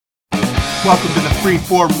Welcome to the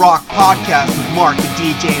Freeform Rock Podcast with Mark and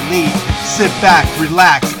DJ Lee. Sit back,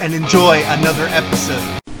 relax, and enjoy another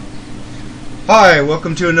episode. Hi,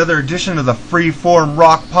 welcome to another edition of the Freeform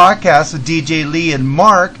Rock Podcast with DJ Lee and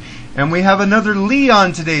Mark. And we have another Lee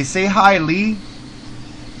on today. Say hi, Lee.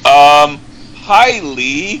 Hi,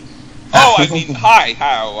 Lee. Oh, I mean, hi.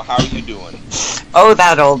 How are you doing? Oh,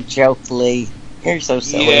 that old joke, Lee. You're so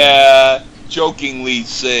silly. Yeah, jokingly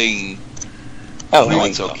saying. Oh, no,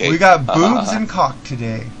 it's okay. We got boobs and cock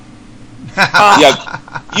today.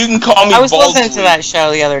 Yeah, you can call me I was Baldsley. listening to that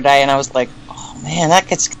show the other day, and I was like, oh, man, that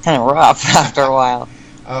gets kind of rough after a while.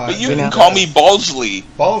 But you can call me Baldsley.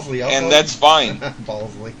 Baldsley, and that's fine.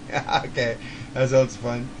 Baldsley. Okay, that sounds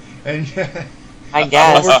fun. And I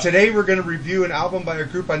guess. Today we're going to review an album by a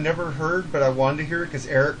group I never heard, but I wanted to hear it because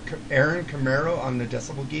Aaron Camaro on the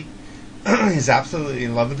Decibel Geek is absolutely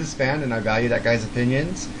in love with this band, and I value that guy's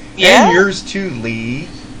opinions. Yeah? And yours too, Lee,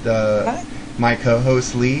 my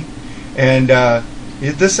co-host Lee. And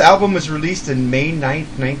this album was released in May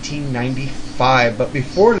 9th, 1995. But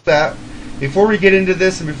before that, before we get into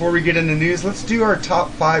this and before we get into news, let's do our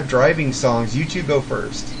top 5 driving songs. You two go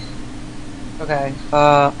first. Okay,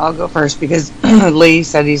 I'll go first because Lee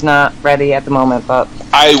said he's not ready at the moment, but...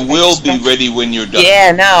 I will be ready when you're done.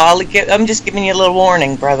 Yeah, no, I'm just giving you a little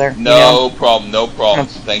warning, brother. No problem.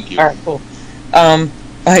 Thank you. Alright, cool.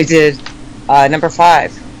 I did number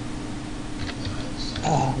 5.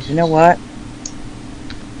 Oh, you know what?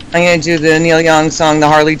 I'm going to do the Neil Young song, the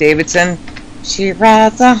Harley Davidson. She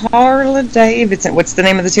rides a Harley Davidson. What's the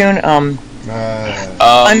name of the tune?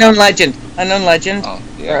 Unknown Legend. Oh,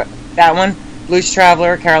 yeah. That one. Blues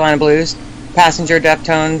Traveler, Carolina Blues. Passenger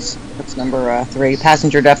Deftones. That's number 3.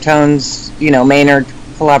 Passenger Deftones, Maynard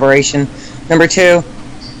collaboration. Number 2,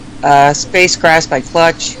 Space Grass by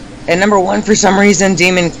Clutch. And number 1, for some reason,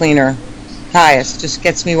 Demon Cleaner. Highest. Just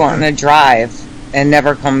gets me wanting to drive and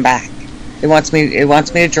never come back. It wants me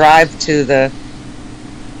to drive to the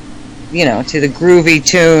to the groovy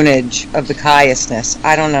tunage of the Caiusness.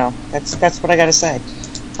 I don't know. That's what I gotta say.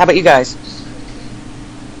 How about you guys?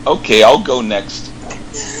 Okay, I'll go next.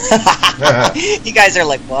 You guys are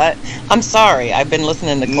like, what? I'm sorry. I've been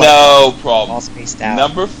listening to Clutch. No problem. All spaced out.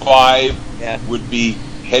 Number 5 would be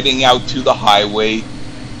Heading Out to the Highway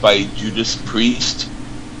by Judas Priest.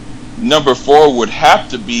 Number 4 would have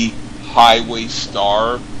to be Highway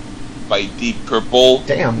Star by Deep Purple.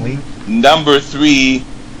 Damn, Lee. Number 3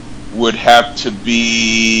 would have to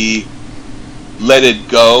be Let It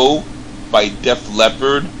Go by Def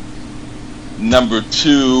Leppard. Number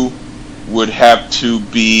 2 would have to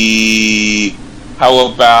be,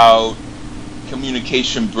 how about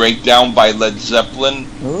Communication Breakdown by Led Zeppelin?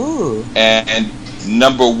 Ooh. And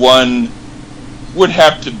number 1 would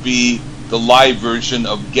have to be the live version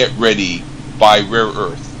of Get Ready by Rare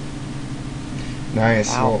Earth. Nice.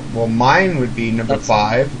 Wow. Well, mine would be number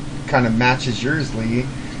 5. Kind of matches yours, Lee.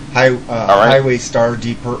 Right. Highway Star,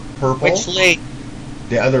 Deep Purple. Which Lee?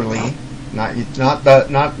 The other Lee, not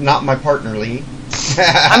my partner Lee.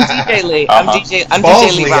 I'm DJ Lee. I'm DJ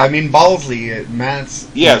Ballsley. Lee Rock. I mean Ballsley. It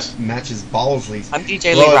matches Ballsley's. I'm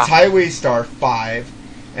DJ Lee Well, Rock. it's Highway Star 5,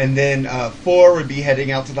 and then 4 would be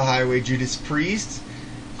Heading Out to the Highway, Judas Priest.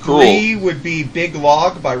 Cool. 3 would be Big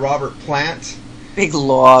Log by Robert Plant. Big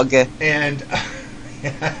Log. And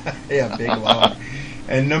yeah, Big Log.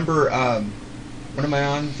 And number what am I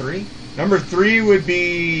on? 3? Number 3 would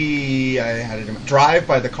be Drive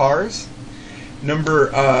by the Cars.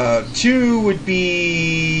 Number 2 would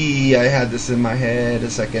be, I had this in my head a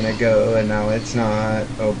second ago and now it's not.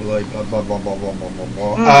 Oh boy, blah blah blah blah blah blah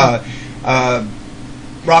blah.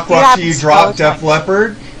 Rock Till You Drop, Def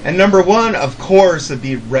Leppard. And number 1, of course, would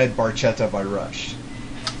be Red Barchetta by Rush.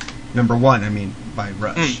 Number 1, by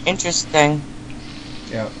Rush. Interesting.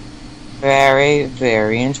 Yeah. Very,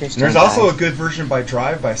 very interesting. And there's also a good version by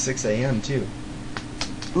Drive by 6 a.m. too.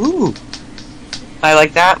 Ooh. I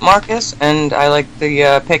like that, Marcus, and I like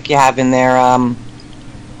the pick you have in there, the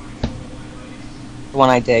one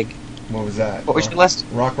I dig. What was that? What was your list?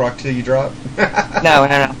 Rock Till You Drop? No.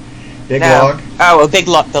 Big Log? Oh, Big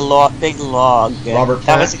Log, Big Log. Robert Plant?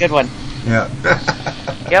 That was a good one. Yeah.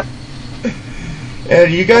 Yep.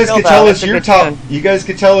 And you guys could tell us your top. tune. You guys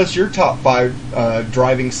could tell us your top 5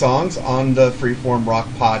 driving songs on the Freeform Rock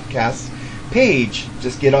Podcast page.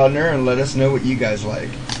 Just get on there and let us know what you guys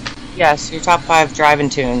like. Yes, your top 5 driving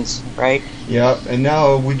tunes, right? Yep. And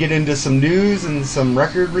now we get into some news and some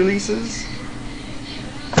record releases.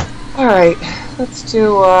 All right, let's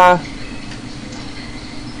do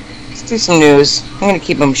some news. I'm going to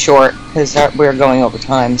keep them short because we're going over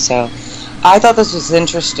time. So, I thought this was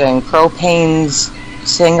interesting. Propane's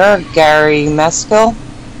singer Gary Meskel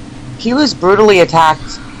he was brutally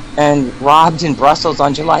attacked and robbed in Brussels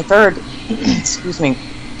on July 3rd. Excuse me.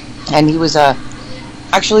 And he was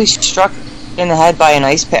actually struck in the head by an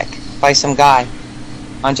ice pick by some guy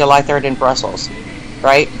on July 3rd in Brussels.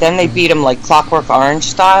 Right? Then they beat him like Clockwork Orange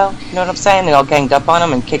style. You know what I'm saying? They all ganged up on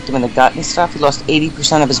him and kicked him in the gut and stuff. He lost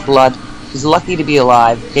 80% of his blood. He's lucky to be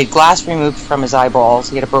alive. He had glass removed from his eyeballs.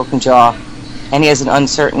 He had a broken jaw. And he has an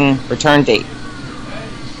uncertain return date.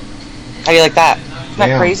 How do you like that? Isn't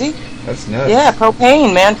that crazy? That's nuts. Yeah,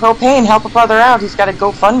 Propane, man. Propane. Help a brother out. He's got a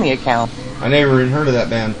GoFundMe account. I never even heard of that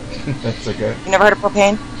band. That's okay. You never heard of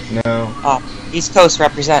Propane? No. Oh, East Coast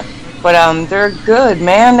represent. But they're good,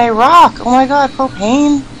 man. They rock. Oh my God,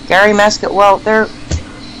 Propane. Gary Mescott. Well, they're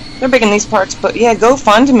big in these parts. But yeah,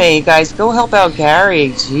 GoFundMe, guys. Go help out Gary.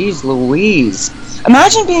 Jeez Louise.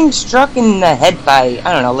 Imagine being struck in the head by,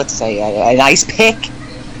 I don't know, let's say an ice pick.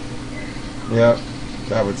 Yeah,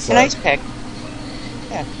 that would suck. An ice pick.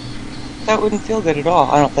 Yeah. That wouldn't feel good at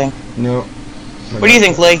all, I don't think. No. What do you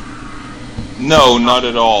think, Lee? No, not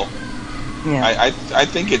at all. Yeah. I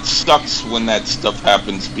think it sucks when that stuff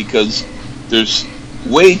happens because there's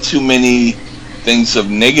way too many things of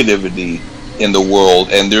negativity in the world,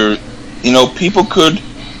 and people could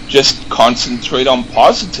just concentrate on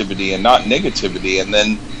positivity and not negativity, and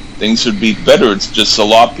then things would be better. It's just a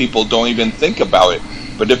lot of people don't even think about it.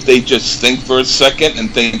 But if they just think for a second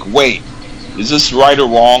and think, wait, is this right or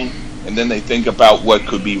wrong? And then they think about what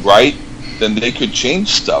could be right, then they could change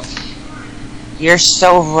stuff. You're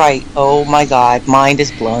so right. Oh my God, mind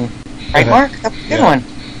is blown. Right, Mark? That's a good one.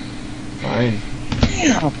 Fine.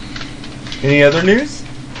 Yeah. Any other news?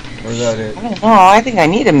 Or is that it? I don't know. I think I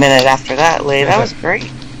need a minute after that, Lee. That was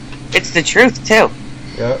great. It's the truth, too.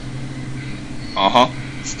 Yep. Uh-huh.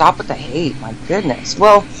 Stop with the hate. My goodness.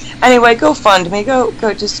 Well, anyway,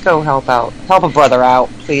 GoFundMe. Just go help out. Help a brother out,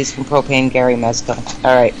 please, from Propane Gary Mescott.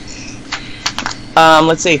 All right.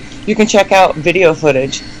 Let's see. You can check out video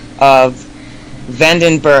footage of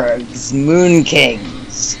Vandenberg's Moon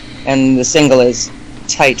Kings, and the single is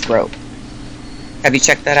Tightrope. Have you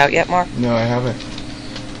checked that out yet, Mark? No, I haven't.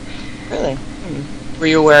 Really? Were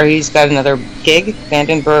you aware he's got another gig,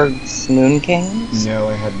 Vandenberg's Moon Kings? No,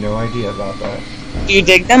 I had no idea about that. Do you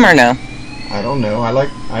dig them or no? I don't know.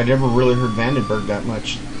 I never really heard Vandenberg that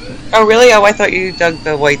much. Oh, really? Oh, I thought you dug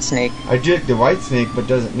the Whitesnake. I dig the Whitesnake, but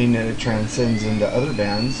doesn't mean that it transcends into other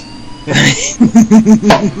bands.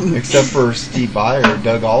 Except for Steve Vai or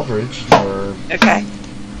Doug Aldrich or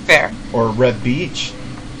fair, or Red Beach,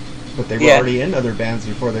 but they were already in other bands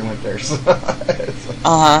before they went there. So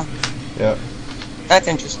yeah, that's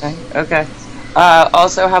interesting. Okay.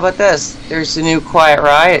 Also, how about this? There's a new Quiet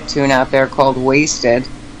Riot tune out there called Wasted,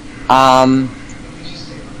 and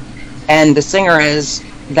the singer is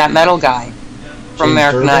that metal guy from James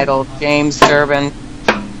American Durbin? Idol, James Durbin.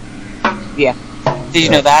 Yeah. Did you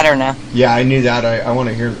know that or no? Yeah, I knew that. I want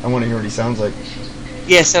to hear. I want to hear what he sounds like.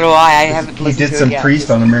 Yeah, so do I. I haven't listened to it yet. He did some Priest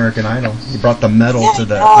on American Idol. He brought the metal to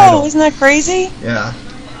the Oh, idol. isn't that crazy? Yeah.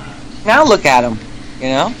 Now look at him. You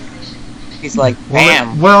know, he's like,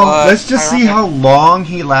 bam. Well, let's just see how long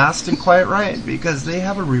he lasts in Quiet Riot, because they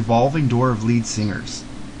have a revolving door of lead singers.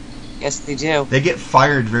 Yes, they do. They get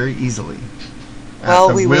fired very easily. Well,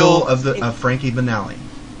 at the we will will of Frankie Banali.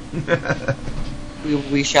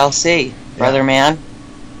 We shall see, brother man.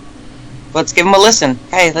 Let's give him a listen.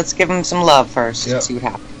 Hey, let's give him some love first. Yep. See what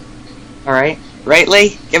happens. All right? Right,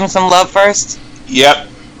 Lee? Give him some love first? Yep.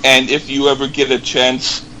 And if you ever get a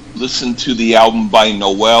chance, listen to the album by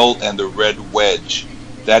Noel and the Red Wedge.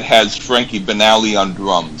 That has Frankie Banali on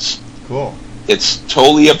drums. Cool. It's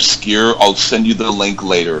totally obscure. I'll send you the link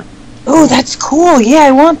later. Oh, that's cool. Yeah,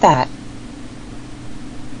 I want that.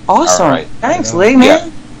 Awesome. All right. Thanks, Lee,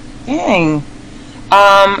 man. Yeah. Dang.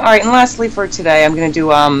 All right, and lastly for today, I'm going to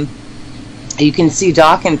do, you can see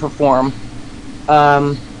Dokken perform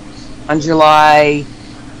on July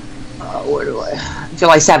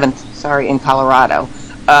 7th, sorry, in Colorado.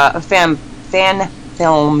 A fan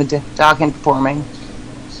filmed Dokken performing.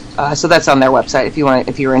 So that's on their website if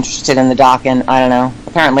you're interested in the Dokken. I don't know.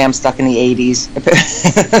 Apparently I'm stuck in the 80s.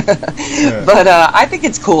 But I think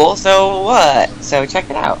it's cool, so what? So check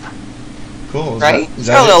it out. Cool. Right?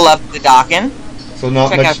 Show a little love to the Dokken. So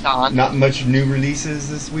not Check out not much new releases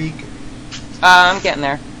this week? I'm getting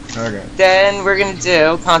there. Okay. Then we're going to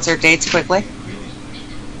do concert dates quickly.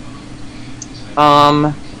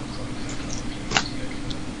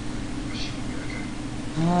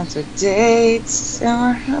 Concert dates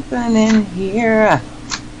are happening here.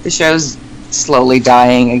 The show's slowly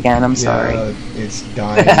dying again. I'm sorry. It's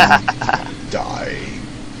dying. Dying.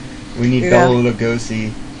 We need Bela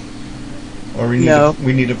Lugosi. Or we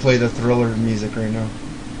need to play the Thriller music right now.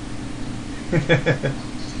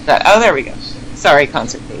 There we go. Sorry,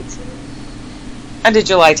 concert dates. I did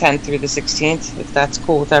July 10th through the 16th, if that's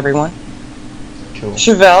cool with everyone. Cool.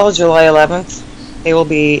 Chevelle, July 11th. They will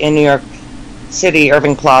be in New York City,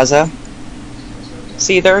 Irving Plaza.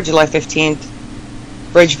 Seether, July 15th.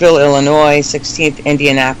 Bridgeville, Illinois, 16th.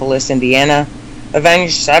 Indianapolis, Indiana.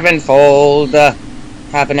 Avenged Sevenfold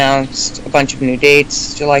have announced a bunch of new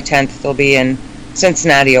dates. July 10th, they'll be in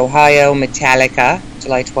Cincinnati, Ohio. Metallica,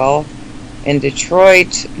 July 12th. In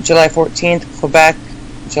Detroit, July 14th. Quebec,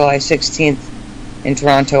 July 16th. In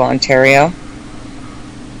Toronto, Ontario.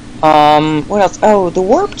 What else? Oh, the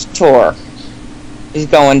Warped Tour is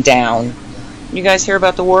going down. You guys hear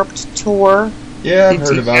about the Warped Tour? Yeah, I've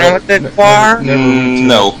heard about it.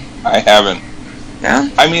 No, I haven't. No?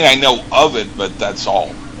 I mean, I know of it, but that's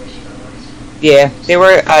all. Yeah, they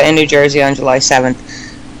were in New Jersey on July 7th.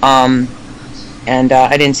 And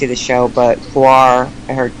I didn't see the show, but Guar,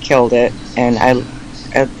 I heard, killed it. And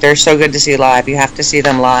they're so good to see live. You have to see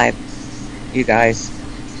them live, you guys.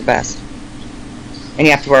 It's the best. And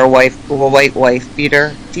you have to wear a white wife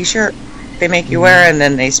beater t-shirt they make you wear, and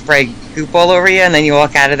then they spray goop all over you, and then you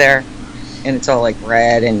walk out of there, and it's all like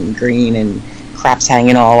red and green, and crap's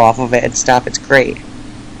hanging all off of it and stuff. It's great.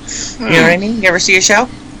 You know what I mean? You ever see a show?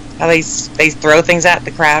 How they throw things at the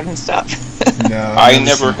crowd and stuff? No. I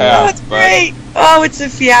never have. Oh, it's great. Oh, it's a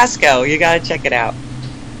fiasco. You gotta check it out.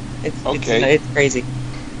 It's crazy.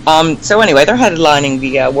 So anyway, they're headlining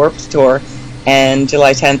the Warped Tour, and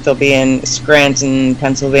July 10th they'll be in Scranton,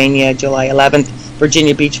 Pennsylvania. July 11th,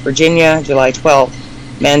 Virginia Beach, Virginia. July 12th,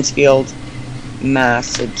 Mansfield,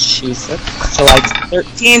 Massachusetts. July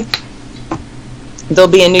 13th, they'll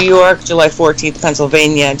be in New York. July 14th,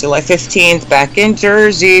 Pennsylvania. July 15th, back in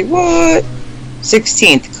Jersey. What?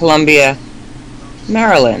 16th, Columbia,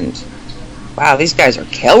 Maryland. Wow, these guys are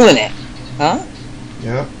killing it. Huh?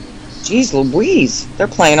 Yeah. Jeez Louise. They're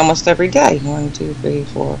playing almost every day. 1, 2, 3,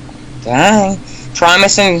 4. Dang.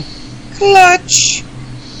 Primus and Clutch.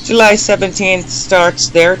 July 17th starts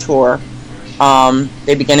their tour.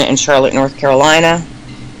 They begin it in Charlotte, North Carolina.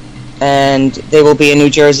 And they will be in New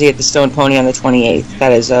Jersey at the Stone Pony on the 28th.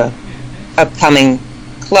 That is upcoming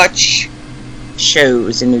Clutch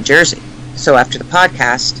shows in New Jersey. So after the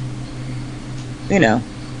podcast,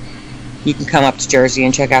 you can come up to Jersey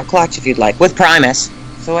and check out Clutch if you'd like, with Primus.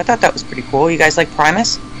 So I thought that was pretty cool. You guys like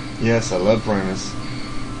Primus? Yes, I love Primus.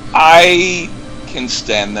 I can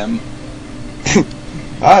stand them.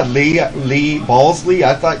 Lee Ballsley,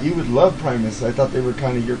 I thought you would love Primus. I thought they were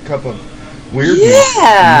kind of your cup of weirdness.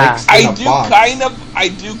 Yeah. I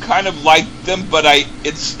do kind of like them, but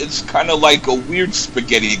it's kind of like a weird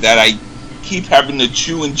spaghetti that I keep having to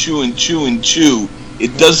chew and chew and chew and chew.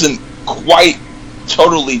 It doesn't quite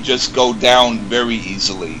totally just go down very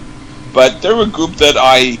easily. But they're a group that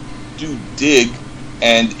I do dig,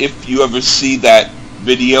 and if you ever see that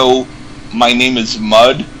video, My Name is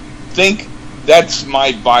Mud, think that's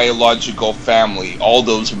my biological family. All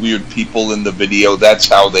those weird people in the video, that's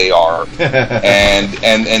how they are.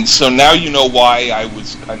 and so now you know why I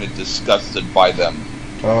was kind of disgusted by them.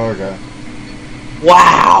 Oh, okay.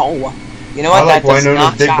 Wow. You know what? I like that does Winona's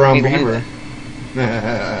not Big shock Brown me one Beaver.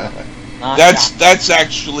 bit. That's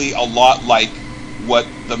actually a lot like what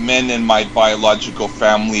the men in my biological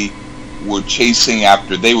family were chasing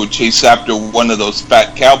after. They would chase after one of those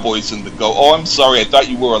fat cowboys and go, "Oh, I'm sorry, I thought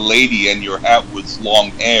you were a lady and your hat was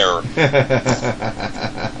long hair."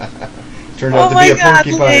 Turned out to be a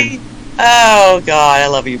porcupine. Lee. Oh God, I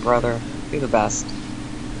love you, brother. You're the best.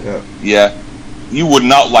 Yeah, you would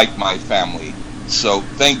not like my family. So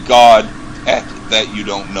thank God that you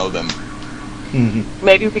don't know them.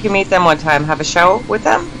 Maybe we can meet them one time. Have a show with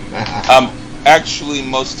them. Actually,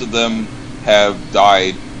 most of them have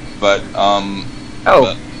died, but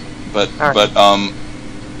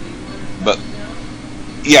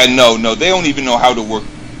yeah, no, they don't even know how to work.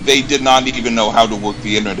 They did not even know how to work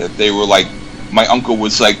the internet. They were like, my uncle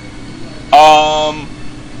was like,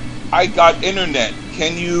 I got internet.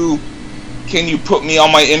 Can you put me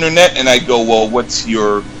on my internet? And I go, well, what's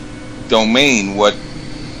your domain?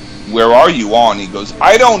 Where are you on? He goes,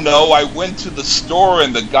 I don't know. I went to the store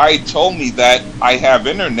and the guy told me that I have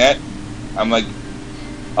internet. I'm like,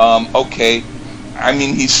 okay. I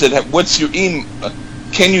mean, he said, what's your email?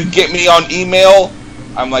 Can you get me on email?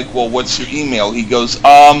 I'm like, well, what's your email? He goes,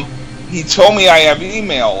 he told me I have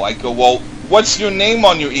email. I go, well, what's your name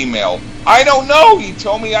on your email? I don't know. He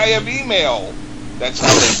told me I have email. That's how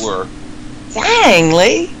they were. Dang,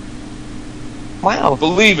 Lee. Wow.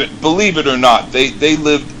 Believe it or not, they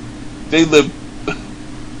lived. They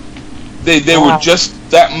were just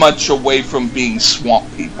that much away from being swamp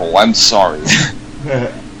people. I'm sorry.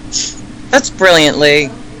 That's brilliant, Lee.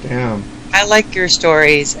 Damn. I like your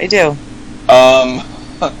stories. I do.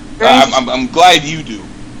 I'm glad you do.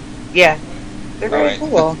 Yeah, they're very All right.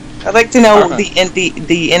 cool. I'd like to know All right.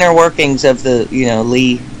 the inner workings of the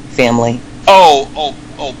Lee family. Oh,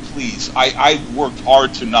 please. I've worked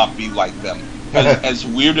hard to not be like them. As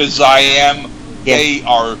weird as I am, Yeah. they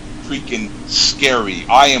are freaking scary.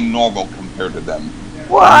 I am normal compared to them.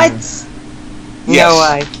 What? Yes. No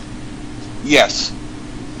way. Yes.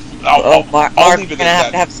 Mark's leave gonna it at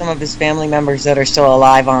have to have some of his family members that are still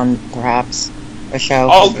alive on perhaps a show.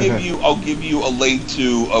 I'll give you a link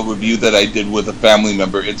to a review that I did with a family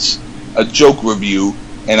member. It's a joke review,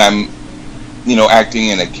 and I'm, acting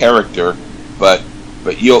in a character, but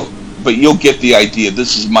you'll get the idea.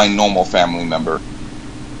 This is my normal family member.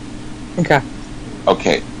 Okay.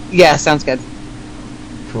 Okay. Yeah, sounds good.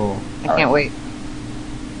 Cool. I can't wait.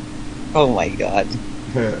 Oh my god.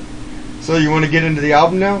 So you want to get into the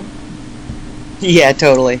album now? Yeah,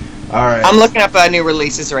 totally. All right. I'm looking up new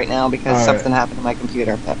releases right now because All right. something happened to my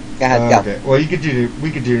computer. But go ahead, go. Okay. Well, we could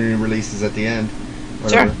do new releases at the end. Sure.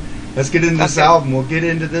 Whatever. Let's get into Sounds this good. album. We'll get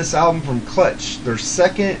into this album from Clutch. Their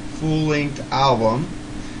second full-length album,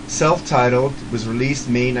 self-titled, was released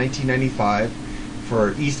May 1995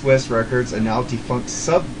 for East West Records, a now defunct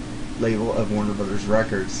sub-label of Warner Brothers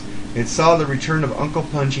Records. It saw the return of Uncle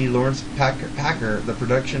Punchy, Lawrence Packer, the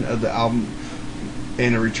production of the album,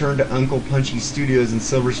 and a return to Uncle Punchy Studios in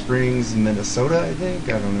Silver Springs, Minnesota, I think?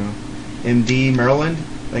 I don't know. MD, Maryland?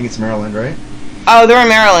 I think it's Maryland, right? Oh, they're in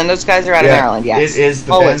Maryland. Those guys are out of Maryland, yes. It is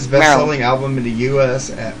the Always band's best-selling Maryland. album in the U.S.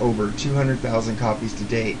 at over 200,000 copies to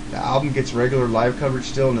date. The album gets regular live coverage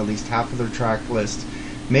still in at least half of their track list,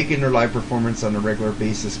 making their live performance on a regular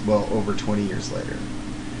basis well over 20 years later.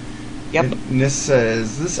 Yep. And this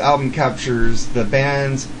says, this album captures the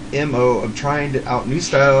band's MO of trying out new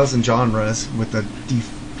styles and genres with a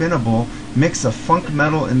definable mix of funk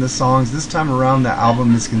metal in the songs. This time around, the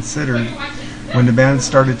album is considered, when the band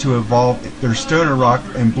started to evolve their stoner rock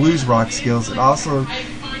and blues rock skills, it also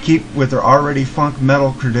keep with their already funk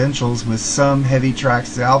metal credentials with some heavy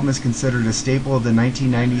tracks. The album is considered a staple of the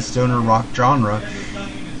 1990s stoner rock genre.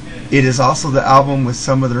 It is also the album with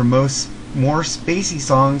some of their more spacey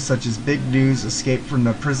songs such as Big News, Escape from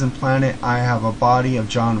the Prison Planet, I Have a Body of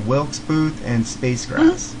John Wilkes Booth, and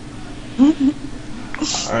Spacegrass.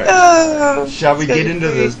 Alright. Shall we get into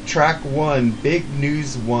the track 1, Big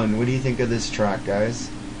News 1? What do you think of this track, guys?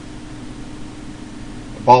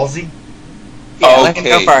 Ballsy? Yeah, let him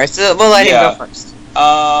go first. We'll let him go first.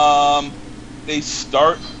 They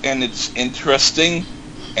start and it's interesting,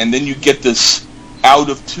 and then you get this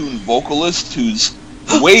out-of-tune vocalist who's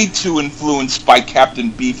way too influenced by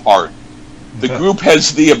Captain Beefheart. The group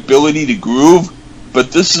has the ability to groove,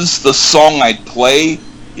 but this is the song I'd play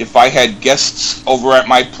if I had guests over at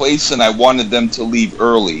my place and I wanted them to leave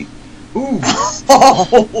early. Ooh.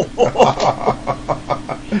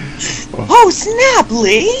 Oh, snap,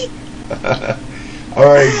 Lee!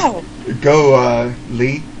 Alright, Wow. go,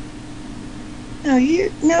 Lee. No,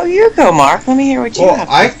 you go, Mark. Let me hear what you Well, have.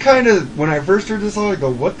 I kind of, when I first heard this song, I go,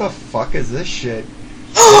 what the fuck is this shit?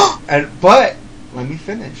 But, let me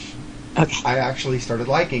finish. Okay. I actually started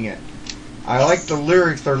liking it. I like the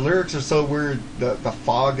lyrics. Their lyrics are so weird. The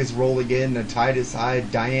fog is rolling in, the tide is high,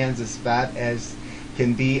 Diane's as fat as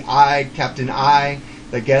can be. Captain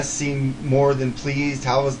the guests seem more than pleased.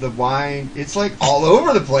 How is the wine? It's like all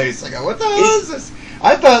over the place. I go, what the hell is this?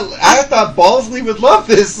 I thought Balsley would love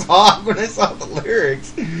this song when I saw the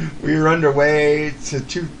lyrics. We were underway to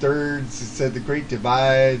 2/3. It said the Great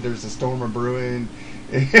Divide. There's a storm of brewing.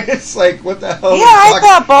 It's like, what the hell? Yeah, I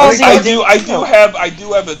thought Ballsy. I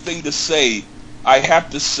do have a thing to say. I have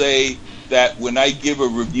to say that when I give a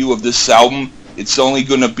review of this album, it's only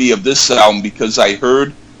going to be of this album because I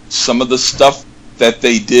heard some of the stuff that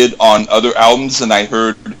they did on other albums, and I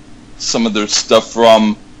heard some of their stuff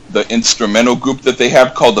from the instrumental group that they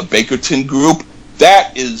have called the Bakerton Group.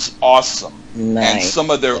 That is awesome. Nice. And some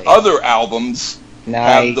of their other albums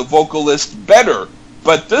Nice. have the vocalist better.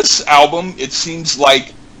 But this album, it seems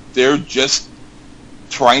like they're just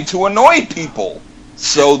trying to annoy people.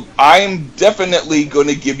 So I'm definitely going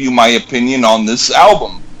to give you my opinion on this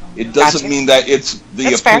album. It doesn't Gotcha. mean that it's the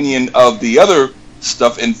That's fair. opinion of the other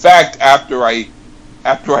stuff. In fact, after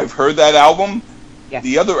I've heard that album, Yeah.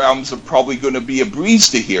 the other albums are probably going to be a breeze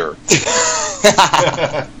to hear.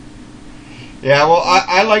 Yeah, well,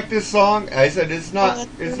 I like this song. I said it's not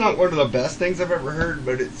one of the best things I've ever heard,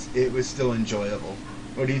 but it was still enjoyable.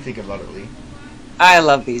 What do you think about it, Lee? I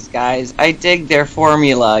love these guys. I dig their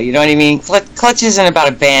formula. You know what I mean? Clutch isn't about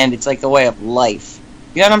a band. It's like the way of life.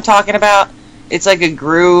 You know what I'm talking about? It's like a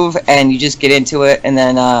groove, and you just get into it, and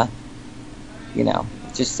then you know,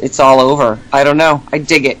 just it's all over. I don't know. I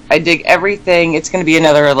dig it. I dig everything. It's going to be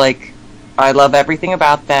another like I love everything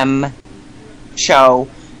about them show.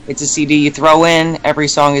 It's a CD you throw in. Every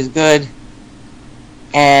song is good,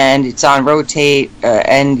 and it's on rotate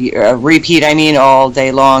and repeat. I mean, all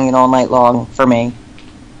day long and all night long for me.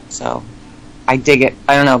 So I dig it.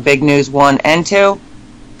 I don't know. Big News 1 and 2.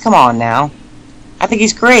 Come on now. I think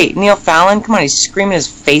he's great. Neil Fallon, come on, he's screaming his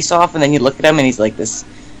face off, and then you look at him and he's like this,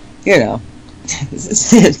 you know.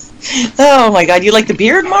 Oh my God, you like the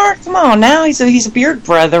beard, Mark? Come on now, he's a beard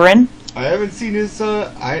brethren. I haven't seen his.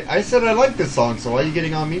 I said I like this song, so why are you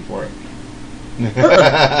getting on me for it?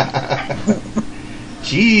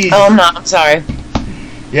 Jeez. Oh, I'm not. I'm sorry.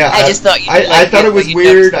 Yeah, I just thought you. I thought it was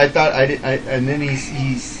weird. I thought and then he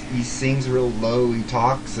sings real low. He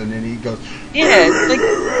talks, and then he goes. Yeah, like.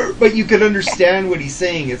 But you could understand what he's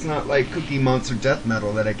saying. It's not like Cookie Monster death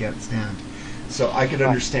metal that I can't stand. So I could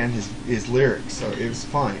understand his lyrics. So it was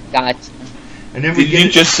fine. Gotcha. And then Did you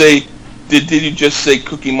just say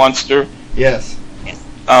Cookie Monster? Yes.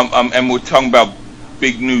 And we're talking about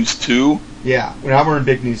Big News 2? Yeah. Now we're in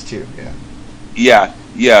Big News 2. Yeah.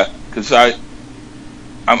 Yeah. Because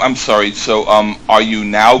I'm sorry. So are you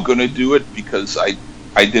now gonna do it? Because I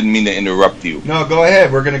didn't mean to interrupt you. No, go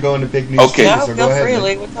ahead. We're gonna go into Big News 2. No, So go ahead.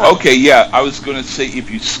 freely. Okay. Yeah. I was gonna say if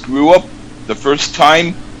you screw up the first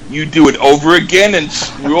time, you do it over again and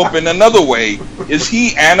screw up in another way. Is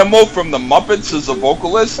he Animal from the Muppets as a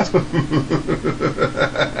vocalist?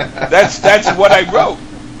 That's what I wrote.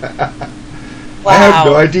 Wow. I have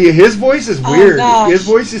no idea. His voice is weird. Gosh. His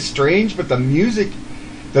voice is strange, but the music,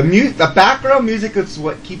 the background music is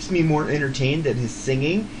what keeps me more entertained than his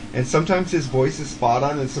singing. And sometimes his voice is spot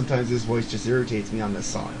on, and sometimes his voice just irritates me on this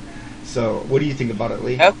song. So, what do you think about it,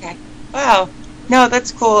 Lee? Okay. Wow. No,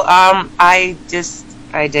 that's cool.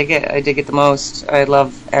 I dig it. I dig it the most. I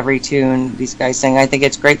love every tune these guys sing. I think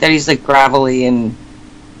it's great that he's like gravelly and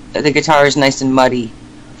the guitar is nice and muddy.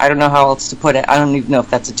 I don't know how else to put it. I don't even know if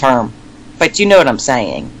that's a term. But you know what I'm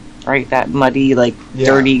saying, right? That muddy, like,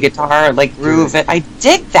 dirty guitar, like, groove. I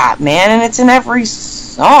dig that, man, and it's in every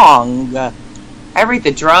song. The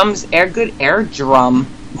drums, good air drum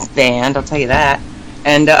band, I'll tell you that.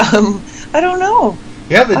 And, I don't know.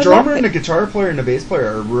 Yeah, the drummer and the guitar player and the bass player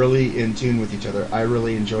are really in tune with each other. I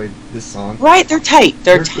really enjoyed this song. Right, they're tight.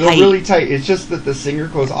 They're tight. They're really tight. It's just that the singer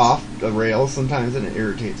goes off the rails sometimes, and it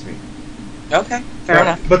irritates me. Okay, fair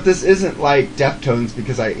enough. But this isn't like Deftones,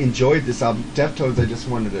 because I enjoyed this album. Deftones, I just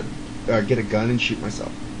wanted to get a gun and shoot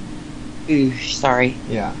myself. Ooh, sorry.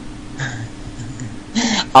 Yeah.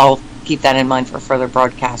 I'll keep that in mind for further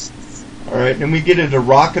broadcasts. All right, then we get into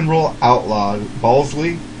Rock and Roll Outlaw.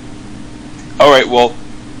 Balsley? All right, well,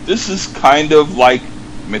 this is kind of like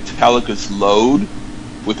Metallica's Load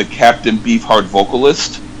with a Captain Beefheart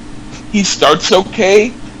vocalist. He starts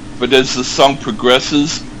okay, but as the song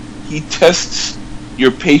progresses, he tests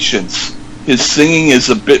your patience. His singing is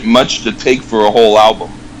a bit much to take for a whole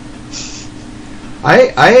album.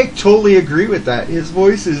 I totally agree with that. His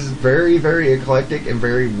voice is very, very eclectic and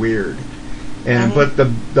very weird. And but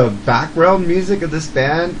the background music of this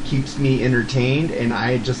band keeps me entertained, and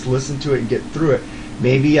I just listen to it and get through it.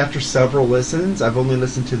 Maybe after several listens, I've only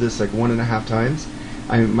listened to this like 1.5 times,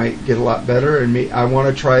 I might get a lot better. And I want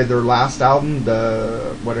to try their last album,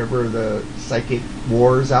 the Psychic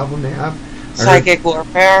Wars album they have. Psychic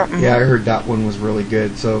Warfare. Mm-hmm. Yeah, I heard that one was really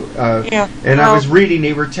good. So yeah, and I was reading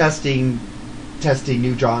they were testing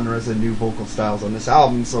new genres and new vocal styles on this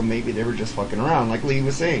album, so maybe they were just fucking around, like Lee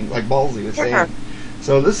was saying, like Ballsy was saying.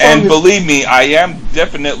 So this song and believe me, I am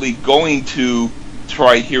definitely going to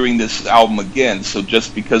try hearing this album again. So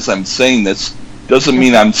just because I'm saying this doesn't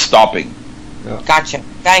mean I'm stopping. Yeah. Gotcha.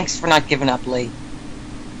 Thanks for not giving up, Lee.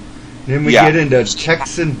 Then we get into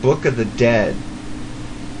Texan Book of the Dead.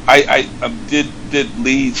 I did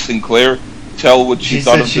Lee Sinclair tell what she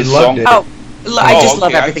thought of she this loved song? it. Oh, I just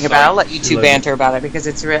love okay, everything about it. I'll let you two banter about it because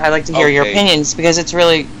it's. I like to hear your opinions because it's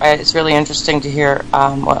really interesting to hear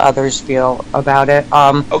what others feel about it.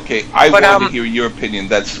 Okay, I want to hear your opinion.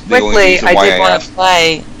 That's the only quickly, reason I why did I want asked. to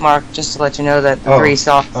play, Mark, just to let you know that the 3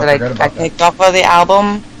 songs that I picked off of the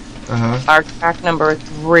album are track number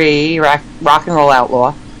 3, Rock and Roll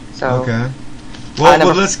Outlaw. So okay.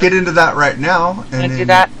 Well, let's get into that right now, and then do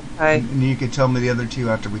that. And you can tell me the other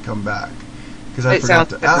two after we come back, because I forgot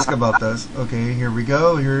to ask about this. Okay, here we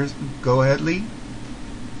go. Go ahead, Lee.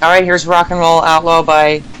 All right, here's Rock and Roll Outlaw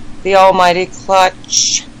by the Almighty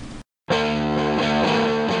Clutch.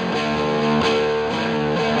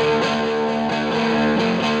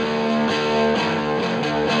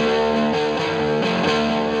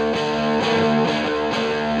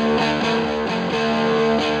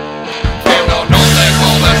 Came down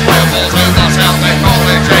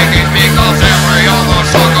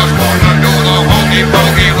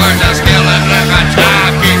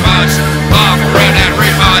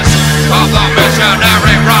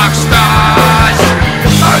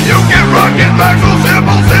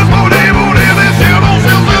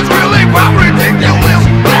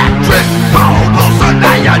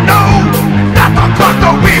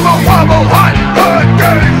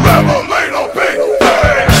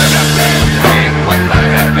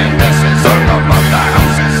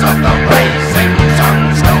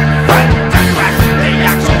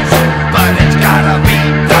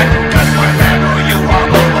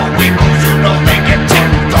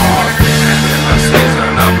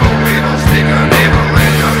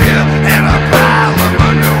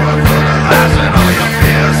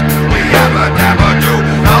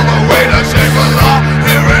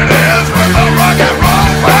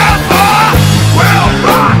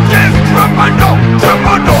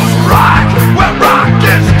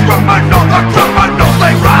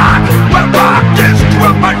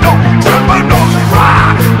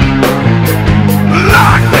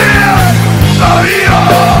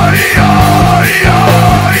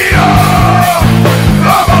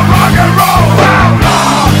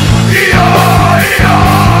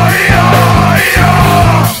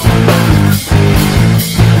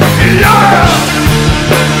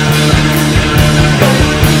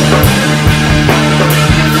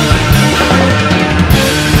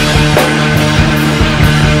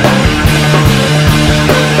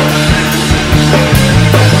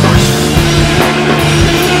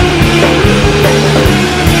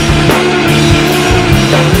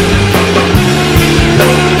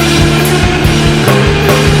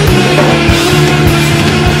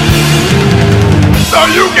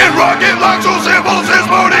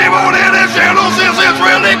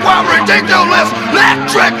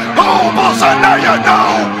else, and now you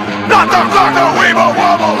know not to clock the weevil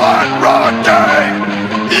wobble and run day.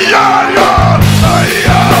 Yeah, yeah,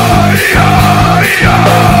 yeah, yeah, yeah,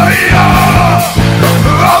 yeah.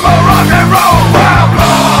 I'm a rock and roll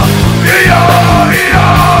outlaw. Yeah, yeah,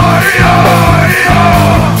 yeah, yeah.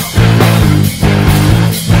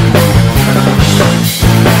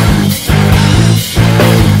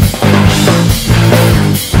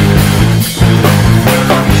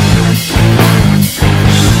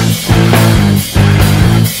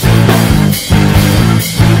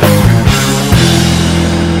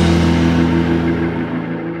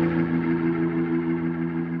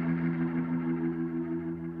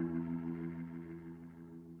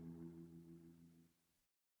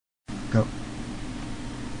 Go.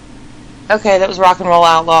 Okay, that was Rock and Roll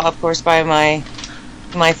Outlaw, of course, by my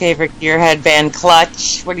favorite gearhead band,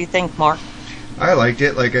 Clutch. What do you think, Mark? I liked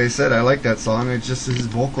it. Like I said, I like that song. It's just his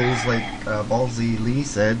vocals, like Ballsy Lee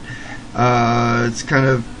said. It's kind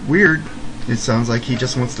of weird. It sounds like he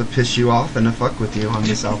just wants to piss you off and to fuck with you on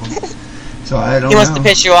this album. So I don't know. He wants to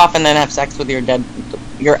piss you off and then have sex with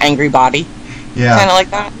your angry body. Yeah. Kind of like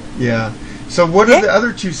that. Yeah. So what are the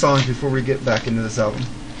other two songs before we get back into this album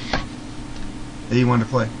that you want to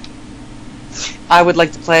play? I would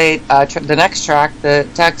like to play the next track, the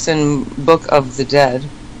Texan Book of the Dead,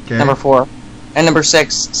 Okay. number 4. And number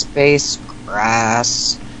 6, Space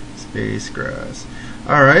Grass. Space Grass.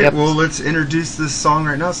 All right. Yep. Well, let's introduce this song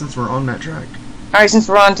right now since we're on that track. Alright, since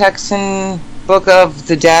we're on Texan Book of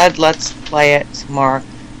the Dead, let's play it, Mark.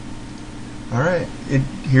 All right.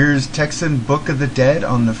 Here's Texan Book of the Dead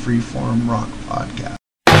on the Freeform Rock Podcast.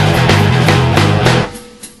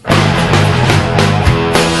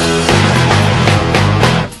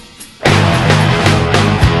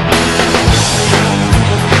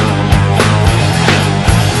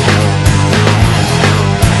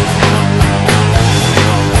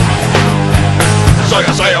 So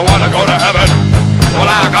you say you wanna go to heaven? Well,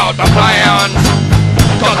 I got the plans.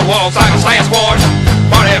 Cause the walls like a slant sports,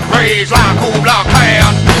 but it breathes like a cool block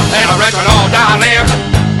hand. And the original dialect,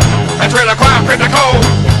 it's really quite critical.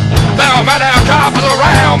 There are many copies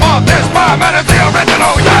around, but this by many the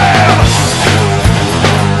original, yeah!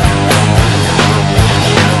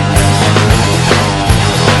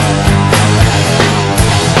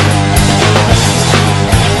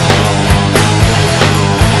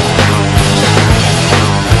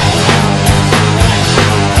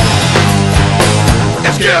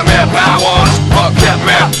 Give me powers, but keep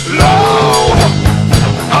me low.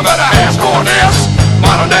 I'm better ask for this.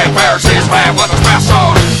 Modern day Pharisees, man with a smash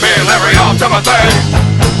sword. Be Larry of Timothy,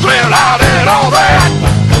 clear out in all that.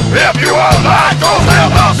 If you are like those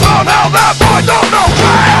live the sun, now that boy don't know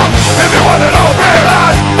clown. If you wanna know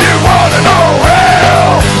paradise, you wanna know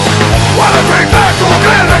hell. Wanna drink that cool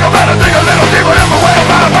clean, think I better dig a little deeper in my well,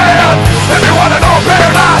 my man. If you wanna know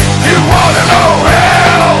paradise, you wanna know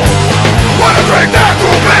hell. Wanna drink that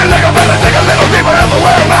cool clean, think I better dig a little deeper in the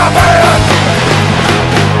well, my man.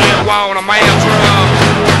 You want a man's room,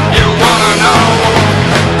 you wanna know.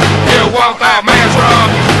 You want that man's room.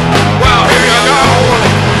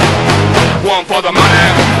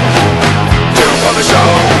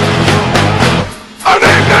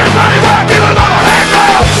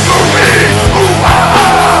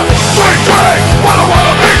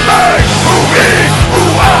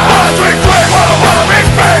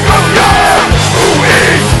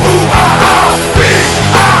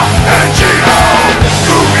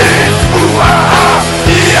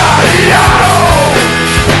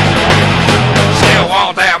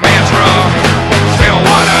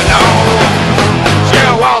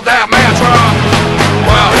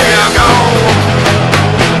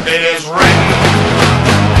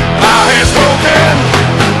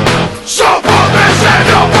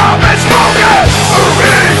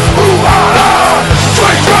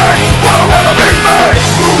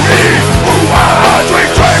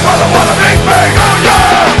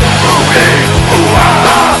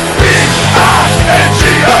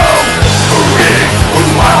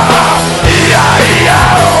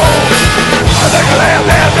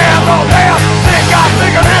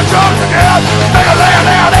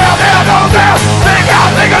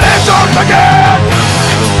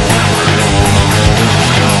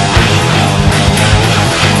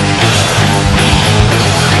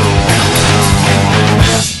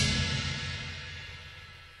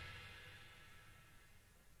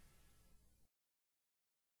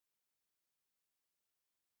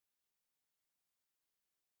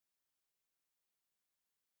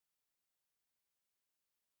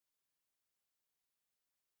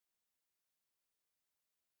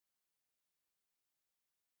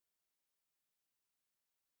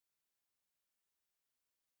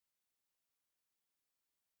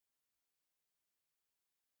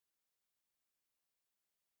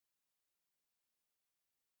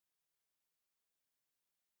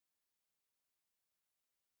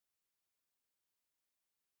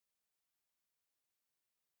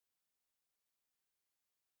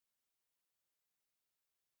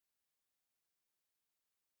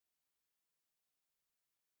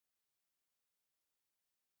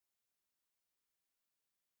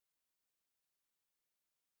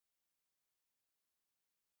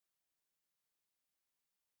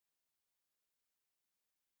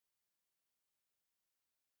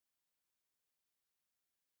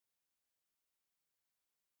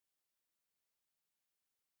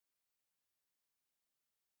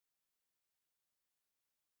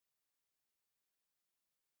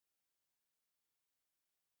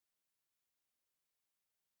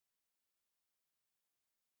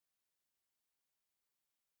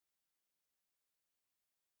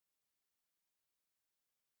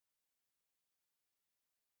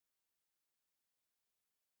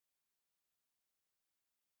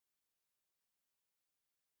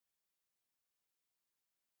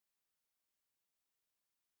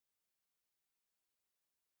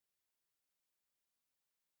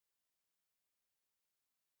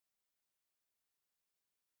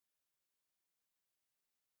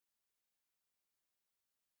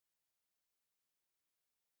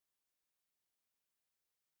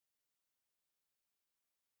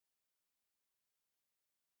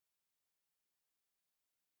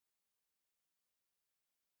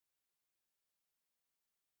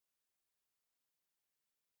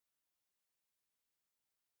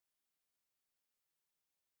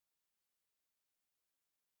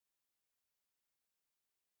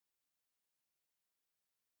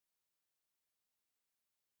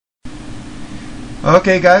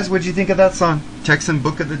 Okay, guys, what'd you think of that song? Texan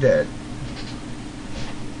Book of the Dead.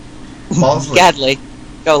 Balsley. Gadley.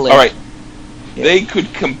 Go, Lee. All right. They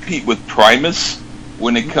could compete with Primus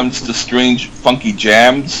when it comes to strange, funky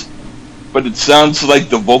jams, but it sounds like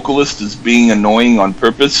the vocalist is being annoying on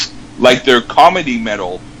purpose, like they're comedy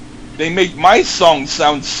metal. They make my song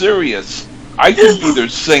sound serious. I could be their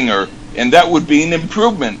singer, and that would be an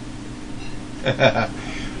improvement.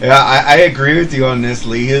 Yeah, I agree with you on this,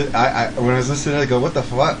 Lee. When I was listening, I go, what the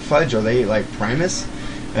fudge? Are they like Primus?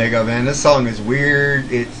 And I go, man, this song is weird.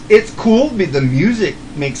 It's cool, but the music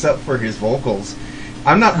makes up for his vocals.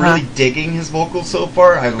 I'm not really digging his vocals so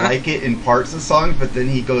far. I like it in parts of the song, but then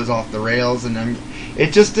he goes off the rails, and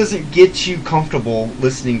it just doesn't get you comfortable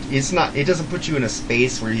listening. It doesn't put you in a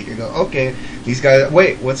space where you can go, okay, these guys,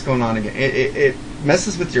 wait, what's going on again? It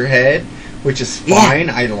messes with your head, which is fine.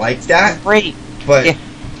 I like that. Great. But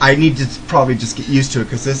I need to probably just get used to it,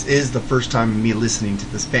 because this is the first time of me listening to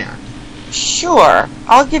this band. Sure.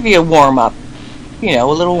 I'll give you a warm-up. A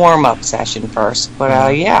little warm-up session first. But,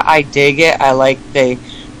 I dig it. I like the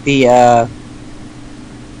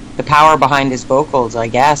power behind his vocals, I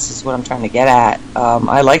guess, is what I'm trying to get at.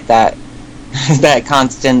 I like that. That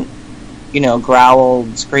constant, growl,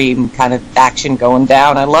 scream kind of action going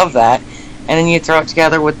down. I love that. And then you throw it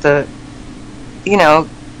together with the,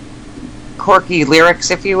 quirky lyrics,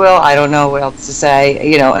 if you will. I don't know what else to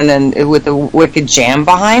say, and then with the wicked jam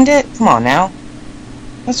behind it. Come on now.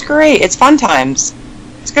 That's great. It's fun times.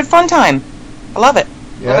 It's good fun time. I love it.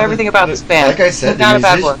 Love everything about this band. Like I said, not a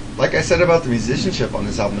bad word. Like I said about the musicianship on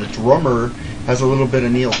this album, the drummer has a little bit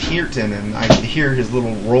of Neil Peart in him. I can hear his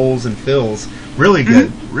little rolls and fills. Really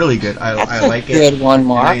good. Really good. I like it. Good one,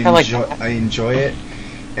 Mark. I like that. I enjoy it.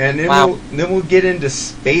 And then we'll get into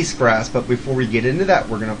Spacegrass, but before we get into that,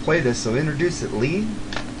 we're going to play this, so introduce it, Lee.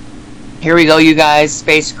 Here we go, you guys.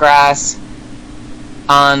 Spacegrass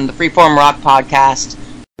on the Freeform Rock Podcast.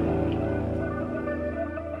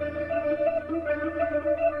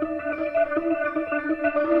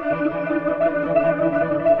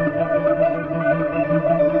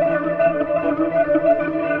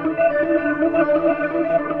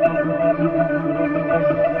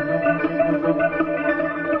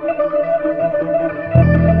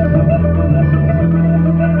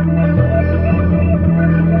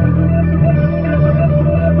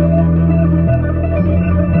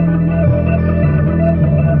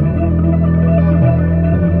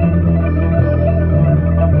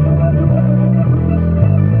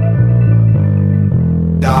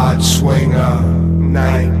 Swinger,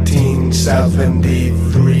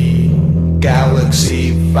 1973,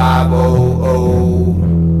 Galaxy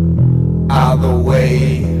 500, out the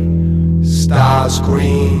way, stars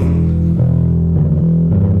green,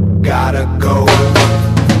 gotta go.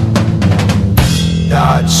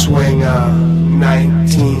 Dodge Swinger,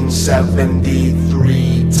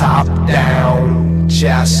 1973, top down,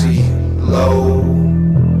 chassis low,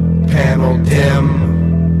 panel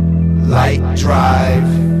dim, light drive,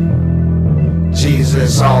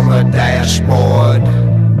 Jesus on the dashboard.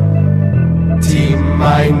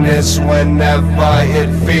 T-minus whenever it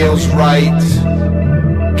feels right.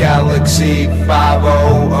 Galaxy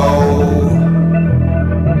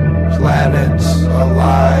 500. Planets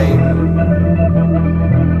align.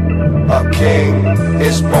 A king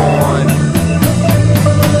is born.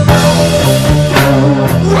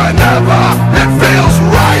 Whenever it feels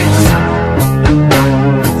right.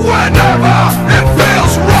 Whenever it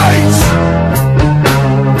feels right.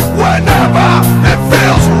 Whenever it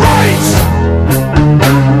feels right.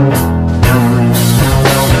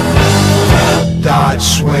 Dodge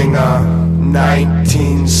Swinger,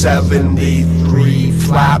 1973,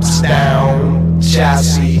 flaps down,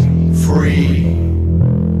 chassis free.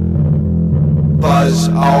 Buzz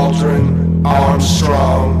Aldrin,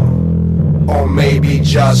 Armstrong, or maybe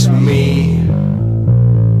just me.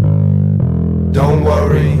 Don't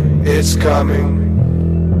worry, it's coming.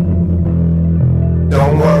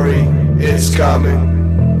 Don't worry, it's coming.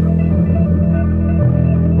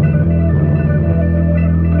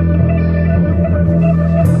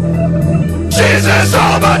 Jesus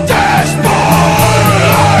on the dashboard,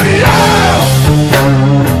 oh yeah.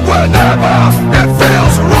 Whenever it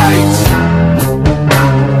feels right.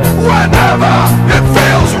 Whenever it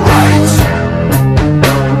feels right.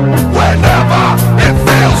 Whenever it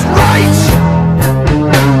feels right.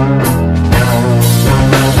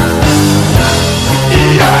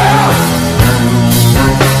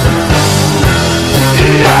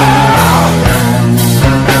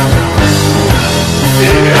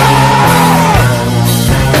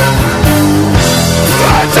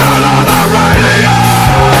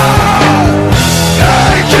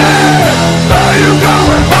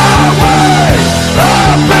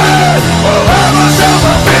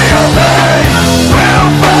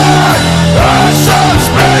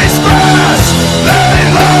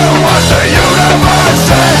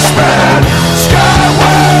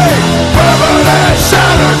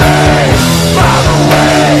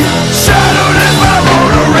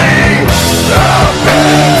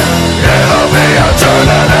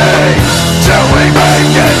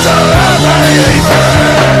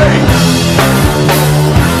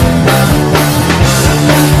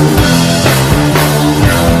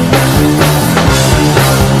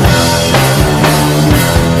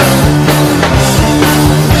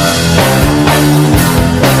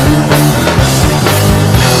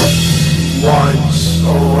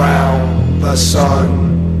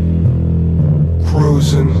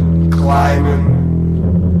 cruising, climbing.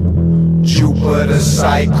 Jupiter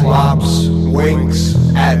Cyclops winks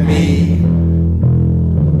at me.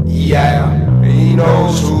 Yeah, he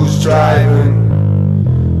knows who's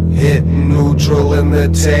driving. Hitting neutral in the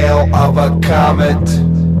tail of a comet.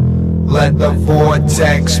 Let the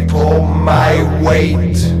vortex pull my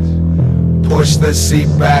weight. Push the seat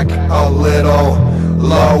back a little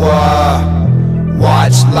lower.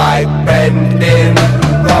 Watch light bend in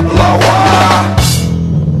the blower.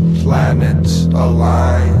 Planets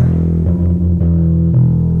align.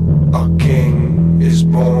 A king is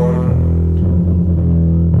born.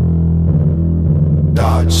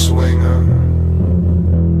 Dodge Swinger.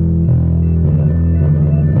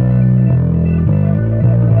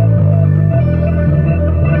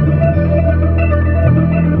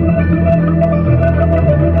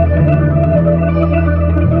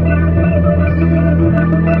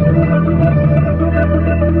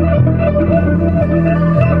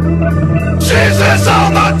 Jesus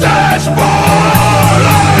on the dashboard,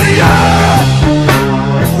 oh yeah.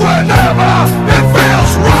 Whenever it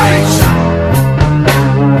feels right.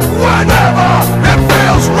 Whenever it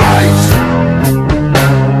feels right.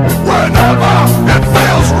 Whenever it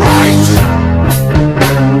feels right.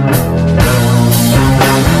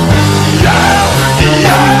 Yeah,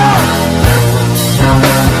 yeah.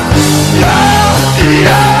 Yeah,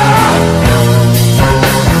 yeah.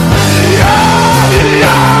 Yeah,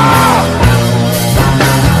 yeah.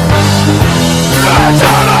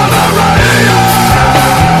 Turn on the radio.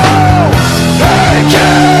 Hey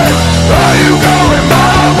kid, are you going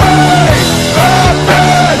my way? That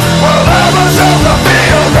man will have us on the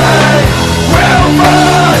field day. We'll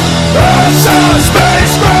find us a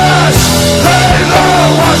space crash. Lay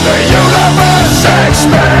low, watch the universe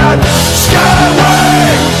expand.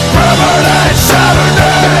 Skyway, permanent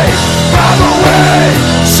Saturday. By the way,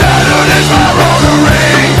 Saturday's my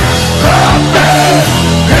rotary. Up there,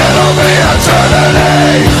 it'll be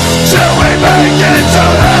eternity till we make it to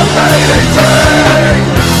F-83.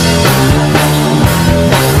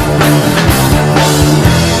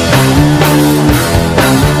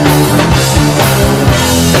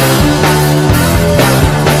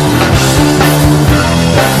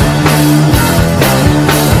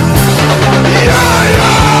 Yeah,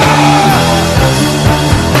 yeah.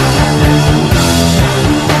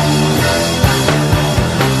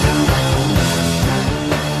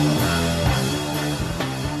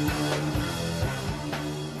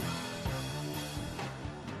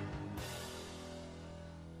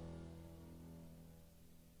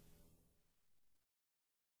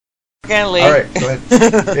 Can't leave. All right, go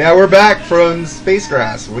ahead. Yeah, we're back from Space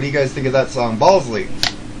Grass. What do you guys think of that song, Ballsley?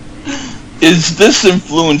 Is this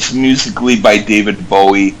influenced musically by David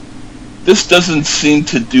Bowie? This doesn't seem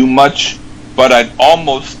to do much, but I'd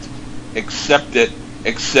almost accept it,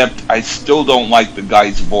 except I still don't like the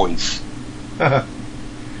guy's voice.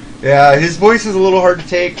 Yeah, his voice is a little hard to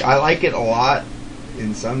take. I like it a lot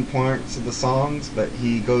in some parts of the songs, but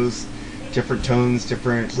he goes different tones,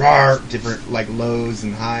 different like lows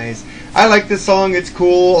and highs. I like this song. It's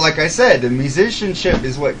cool. Like I said, the musicianship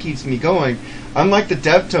is what keeps me going. Unlike the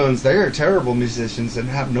Deftones, they are terrible musicians and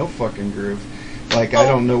have no fucking groove. Like, I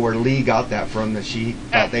don't know where Lee got that from, that she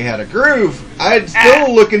thought they had a groove. I'm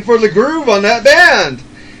still looking for the groove on that band.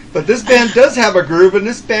 But this band does have a groove, and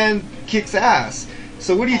this band kicks ass.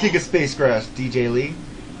 So what do you think of Space Grass, DJ Lee?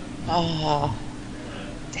 Oh,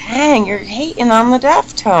 dang, you're hating on the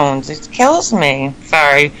Deftones. It kills me.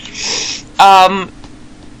 Sorry.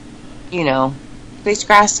 You know, Space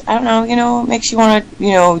Grass, I don't know, you know, it makes you want to,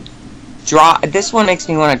 you know, this one makes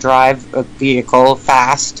me want to drive a vehicle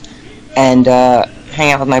fast and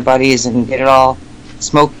hang out with my buddies and get it all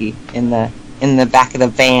smoky in the back of the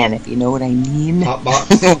van, if you know what I mean. Hot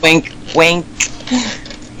box? Wink, wink.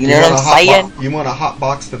 You know what I'm saying? You want to hot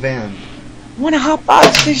box the van. I want to hot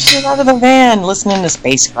box this shit out of the van, listening to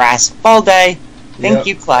Space Grass all day. Thank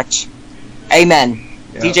you, Clutch. Amen.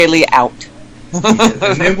 Yep. DJ Lee out.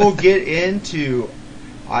 And then we'll get into,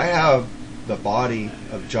 I have the body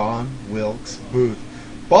of John Wilkes Booth.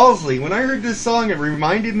 Ballsley, when I heard this song, it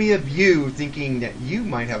reminded me of you, thinking that you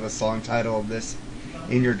might have a song title of this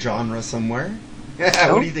in your genre somewhere.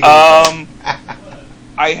 What do you think of this?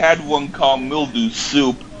 I had one called Mildew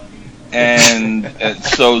Soup, and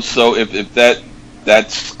so if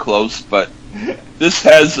that's close, but this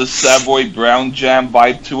has a Savoy Brown Jam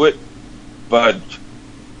vibe to it, but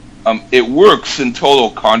it works in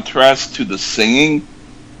total contrast to the singing.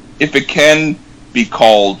 If it can be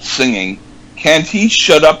called singing, can't he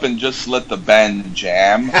shut up and just let the band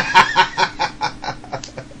jam?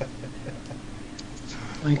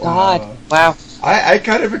 Oh my God! Wow. I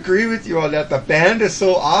kind of agree with you on that. The band is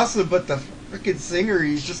so awesome, but the freaking singer,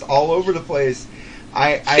 he's just all over the place.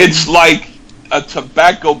 It's like a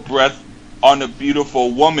tobacco breath on a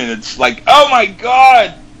beautiful woman. It's like, oh my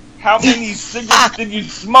God, how many cigarettes did you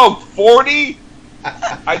smoke? 40?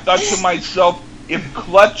 I thought to myself, if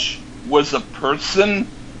Clutch was a person,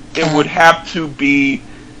 it would have to be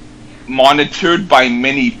monitored by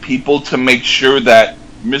many people to make sure that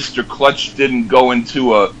Mr. Clutch didn't go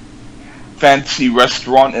into a fancy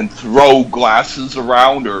restaurant and throw glasses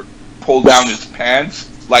around or pull down his pants.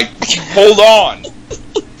 Like, hold on.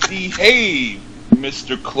 Behave,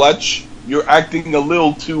 Mr. Clutch. You're acting a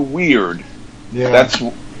little too weird. Yeah. That's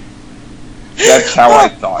how I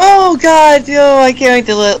thought. Oh God, yo, I can't wait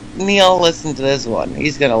to let Neil listen to this one.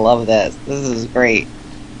 He's gonna love this. This is great.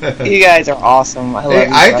 You guys are awesome. I love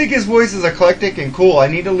you. I think his voice is eclectic and cool. I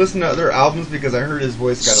need to listen to other albums because I heard his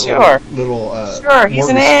voice got a little sure, he's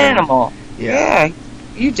an animal. Yeah.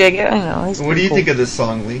 You dig it. I know. He's What do you cool. think of this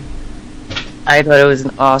song, Lee? I thought it was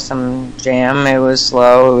an awesome jam. It was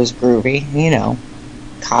slow. It was groovy. You know,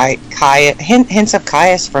 hints of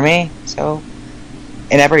Caius for me. So,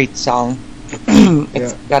 in every song,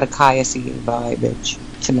 it's got a Caius-y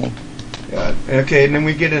vibe to me. Yeah. Okay, and then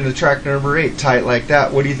we get into track number 8, Tight Like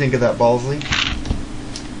That. What do you think of that, Balsley?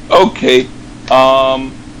 Okay.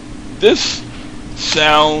 This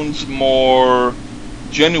sounds more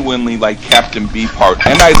genuinely like Captain Beefheart,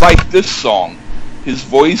 and I like this song. His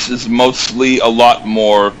voice is mostly a lot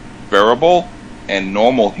more bearable and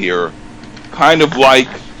normal here, kind of like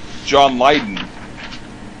John Lydon,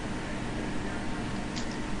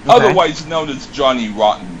 otherwise known as Johnny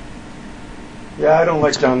Rotten. Yeah, I don't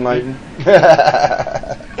like John Lydon.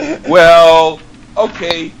 Well,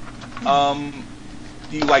 okay.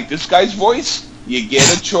 Do you like this guy's voice? You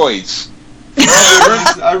get a choice.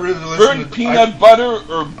 I really listen Burnt peanut butter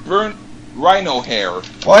or burnt rhino hair?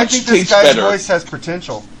 Well, I think this tastes guy's better? voice has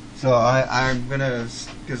potential. So I'm gonna,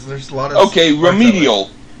 because there's a lot of... Okay, remedial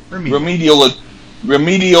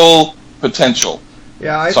potential.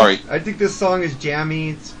 Yeah, I think this song is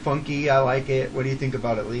jammy, it's funky, I like it. What do you think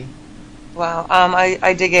about it, Lee? Wow,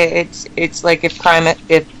 I dig it. It's like if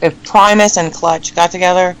Primus and Clutch got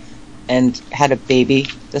together and had a baby,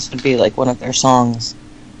 this would be like one of their songs.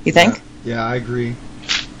 You think? Yeah, I agree.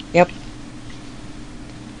 Yep.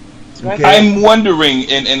 Okay. I'm wondering,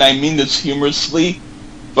 and I mean this humorously,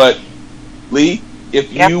 but Lee,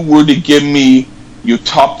 if you were to give me your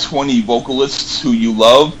top 20 vocalists who you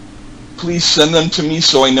love, please send them to me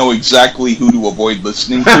so I know exactly who to avoid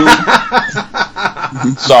listening to.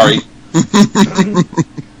 Sorry.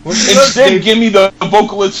 Instead, give me the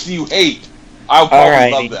vocalists you hate. I'll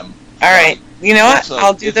probably love them. All right. You know what?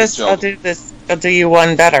 I'll do this. I'll do you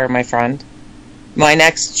one better, my friend. My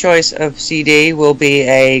next choice of CD will be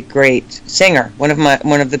a great singer, one of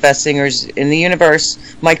the best singers in the universe,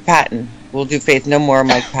 Mike Patton. We'll do Faith No More,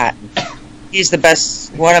 Mike Patton. He's the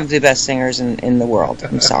best, one of the best singers in the world.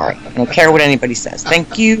 I'm sorry. I don't care what anybody says.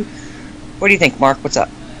 Thank you. What do you think, Mark? What's up?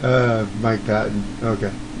 Mike Patton.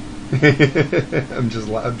 Okay. I'm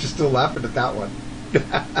just still laughing at that one.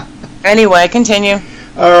 Anyway, continue.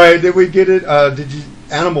 All right, did we get it?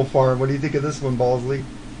 Animal Farm? What do you think of this one, Balsley?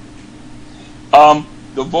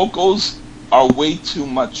 The vocals are way too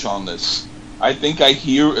much on this. I think I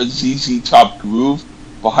hear a ZZ Top groove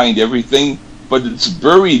behind everything, but it's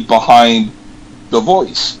buried behind the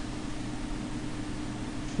voice.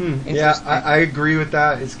 Yeah, I agree with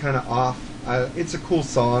that. It's kind of off. It's a cool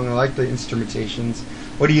song. I like the instrumentations.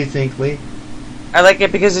 What do you think, Lee? I like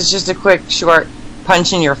it because it's just a quick, short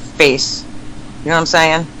punch in your face. You know what I'm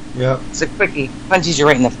saying? Yep. It's a quickie. Punches you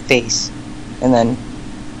right in the face. And then,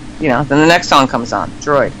 then the next song comes on.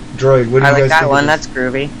 Droid. What do you I like guys that think one. of That's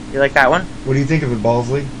groovy. You like that one? What do you think of it,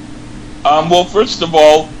 Balsley? Well, first of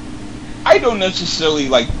all, I don't necessarily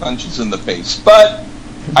like punches in the face, but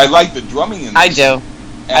I like the drumming in this. I do.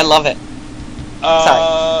 I love it.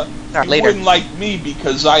 Sorry, you later. wouldn't like me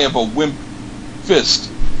because I have a wimp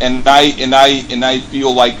fist, and I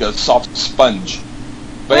feel like a soft sponge.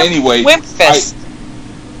 But anyway, wimp fist.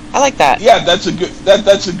 I like that. Yeah, that's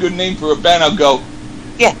a good name for a band. I'll go.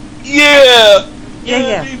 Yeah. Yeah.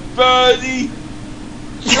 Yeah. Everybody.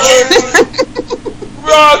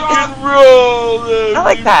 Rock and roll. Everybody.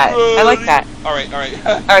 I like that. All right. All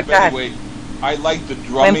right, go ahead. Anyway, I like the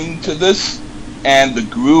drumming to this, and the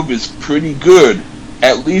groove is pretty good.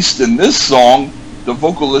 At least in this song, the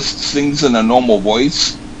vocalist sings in a normal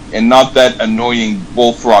voice and not that annoying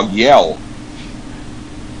bullfrog yell.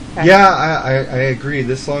 Yeah, I agree.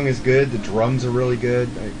 This song is good. The drums are really good.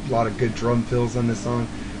 A lot of good drum fills on this song.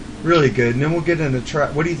 Really good. And then we'll get into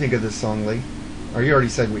track. What do you think of this song, Lee? Or you already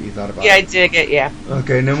said what you thought about Yeah, I it. dig it. Yeah.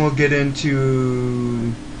 Okay, and then we'll get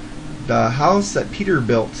into the house that Peter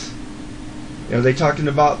built. Are they talking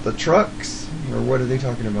about the trucks, or what are they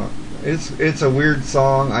talking about? It's a weird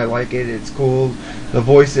song. I like it. It's cool. The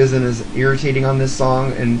voice isn't as irritating on this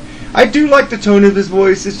song, and I do like the tone of his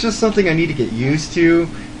voice. It's just something I need to get used to,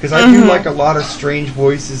 because I do like a lot of strange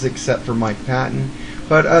voices except for Mike Patton.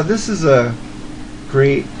 But this is a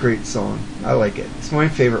great song. I like it. It's my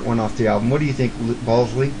favorite one off the album. What do you think,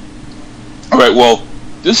 Balsley? All right, well,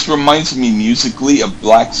 this reminds me musically of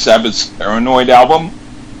Black Sabbath's Paranoid album,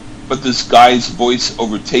 but this guy's voice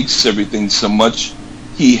overtakes everything so much,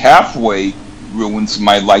 he halfway ruins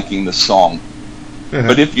my liking the song.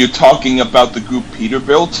 But if you're talking about the group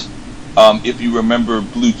Peterbilt, if you remember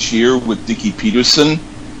Blue Cheer with Dickie Peterson,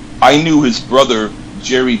 I knew his brother,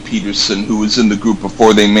 Jerry Peterson, who was in the group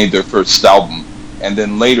before they made their first album. And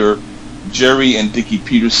then later, Jerry and Dickie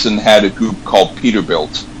Peterson had a group called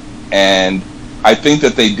Peterbilt. And I think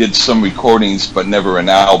that they did some recordings, but never an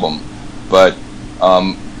album. But,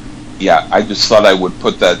 yeah, I just thought I would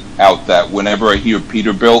put that out, that whenever I hear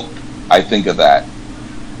Peterbilt, I think of that.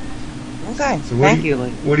 Okay. So Thank you,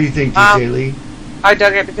 Lee. What do you think, DJ Lee? I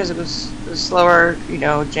dug it because it was a slower,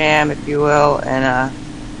 jam, if you will, and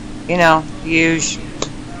huge.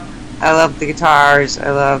 I love the guitars.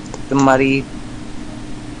 I love the muddy,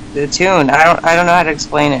 the tune. I don't know how to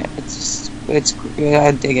explain it.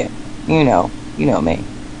 I dig it. You know me.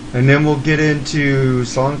 And then we'll get into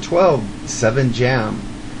song 12, 7 Jam.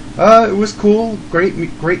 It was cool.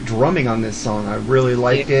 Great drumming on this song. I really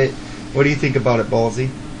liked it. What do you think about it, Ballsy?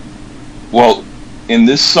 Well, in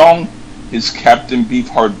this song, his Captain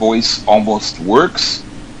Beefheart voice almost works.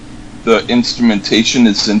 The instrumentation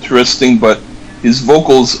is interesting, but his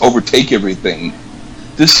vocals overtake everything.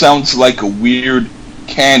 This sounds like a weird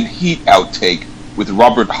canned heat outtake with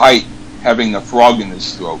Robert Height having a frog in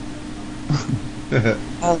his throat.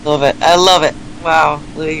 I love it. Wow,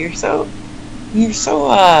 Lee, you're so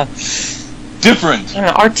different,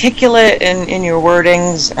 articulate in your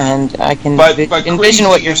wordings, and I can envision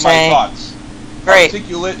what you're saying. Thoughts. Great.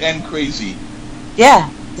 Articulate and crazy. Yeah,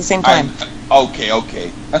 at the same time.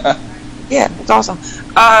 Okay. Yeah, it's awesome.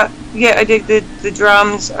 Yeah, I dig the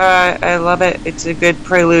drums. I love it. It's a good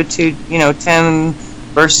prelude to Tim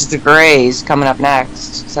versus the Greys coming up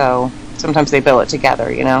next. So sometimes they bill it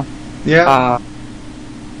together, Yeah.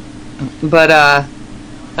 But I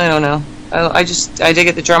don't know. I dig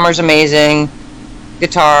it. The drummer's amazing.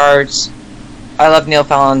 Guitars. I love Neil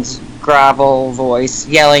Fallon's gravel voice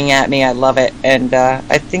yelling at me. I love it, and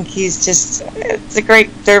I think he's just.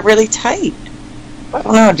 They're really tight. I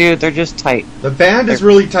don't know, dude. They're just tight. The band is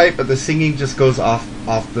really tight, but the singing just goes off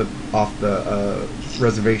the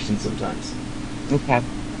reservation sometimes. Okay.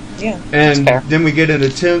 Yeah. And that's fair. then we get into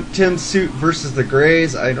Tim Suit versus the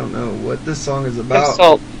Greys. I don't know what this song is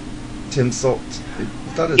about. Tim Salt.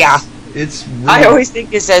 It's weird. I always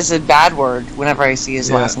think it says a bad word whenever I see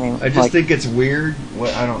his last name. I just think it's weird.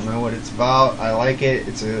 I don't know what it's about. I like it.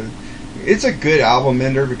 It's a good album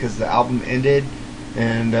ender because the album ended,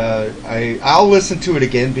 and I'll listen to it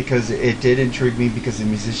again because it did intrigue me because the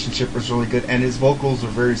musicianship was really good and his vocals are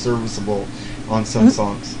very serviceable on some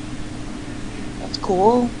songs. That's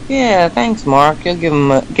cool. Yeah, thanks, Mark. You'll give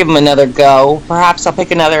him another go. Perhaps I'll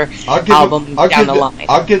pick another album down the line.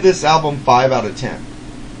 I'll give this album 5 out of 10.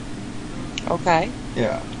 Okay.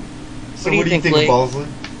 Yeah. So what do you think, Lee? Balsley?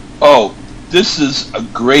 Oh, this is a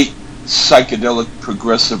great psychedelic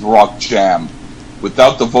progressive rock jam.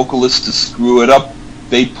 Without the vocalist to screw it up,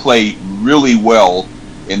 they play really well,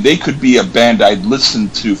 and they could be a band I'd listen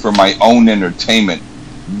to for my own entertainment.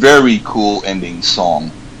 Very cool ending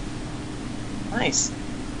song. Nice.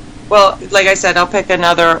 Well, like I said, I'll pick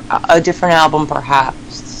a different album,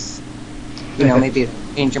 perhaps. Maybe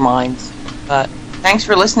change your minds. But thanks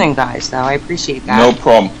for listening, guys, though. I appreciate that. No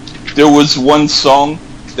problem. There was one song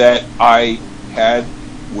that I had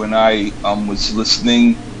when I was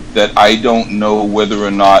listening that I don't know whether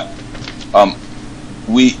or not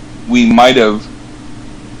we might have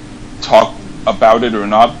talked about it or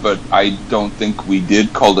not, but I don't think we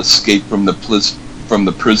did, called Escape from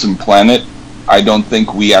the Prison Planet. I don't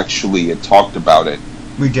think we actually had talked about it.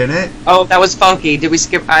 We didn't? Oh, that was funky. Did we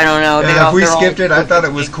skip? I don't know. Yeah, if we skipped it, I thought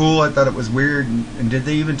it was cool. I thought it was weird. And did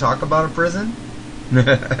they even talk about a prison?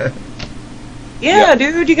 Yeah,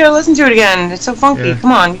 dude, you gotta listen to it again. It's so funky. Yeah.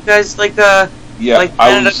 Come on, you guys like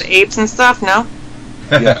Planet of the Apes and stuff? No?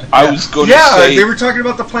 Yeah, I was going to yeah, say... they were talking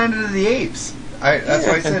about the Planet of the Apes. That's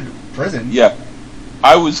why I said prison. Yeah.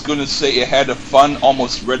 I was going to say it had a fun,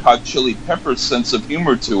 almost Red Hot Chili Peppers sense of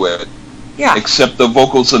humor to it. Yeah. Except the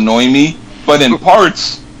vocals annoy me. But in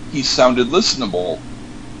parts, he sounded listenable.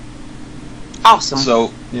 Awesome.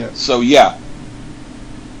 So Yeah. yeah.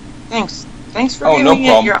 Thanks for Oh, no giving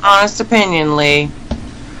problem. your honest opinion, Lee.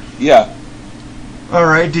 Yeah. All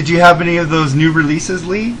right. Did you have any of those new releases,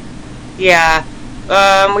 Lee? Yeah.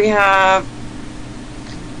 We have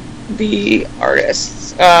the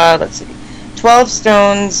artists. Let's see. 12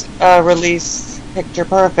 Stones released Picture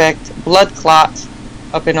Perfect, Blood Clot,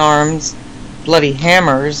 Up in Arms, Bloody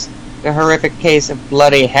Hammers, The Horrific Case of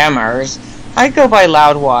Bloody Hammers. I go by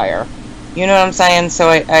Loudwire. You know what I'm saying? So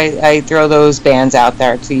I throw those bands out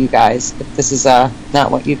there to you guys. If this is not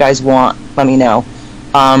what you guys want, let me know.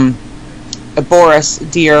 Boris,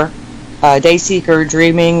 Deer, Dayseeker,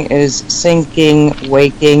 Dreaming is Sinking,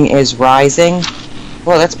 Waking is Rising.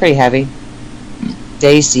 Whoa, that's pretty heavy.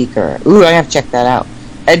 Dayseeker. Ooh, I have to check that out.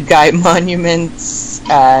 Ed Guy Monuments,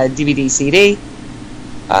 DVD CD.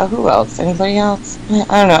 Who else? Anybody else?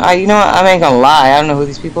 I don't know. You know what? I ain't gonna lie. I don't know who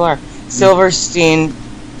these people are. Silverstein,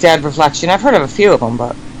 Dead Reflection. I've heard of a few of them,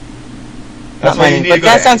 but That's not why you many. need But to go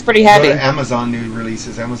that to- sounds pretty go heavy. to Amazon new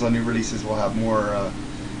releases. Amazon new releases will have more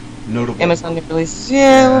notable. Amazon new releases.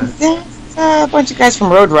 Yeah, well, that's a bunch of guys from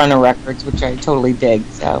Roadrunner Records, which I totally dig.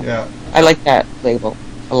 So Yeah, I like that label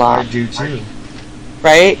a I lot. do too.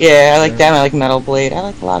 Right? Yeah, I like Yeah. them. I like Metal Blade. I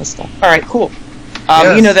like a lot of stuff. All right, cool.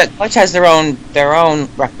 Yes. You know that Clutch has their own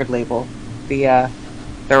record label. They're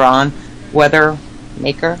on Weather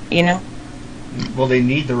Maker. You know. Well, they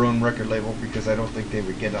need their own record label because I don't think they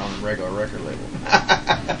would get on a regular record label.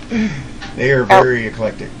 They are very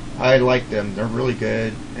eclectic. I like them. They're really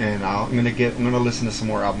good, and I'm gonna listen to some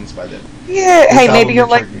more albums by them. Yeah. This Hey, album maybe you'll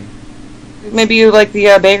like intrigued me.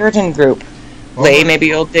 the Bakerton group. Oh, Lee, maybe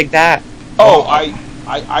you'll dig that. Oh, I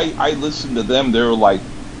listened to them. They're like,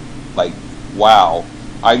 wow.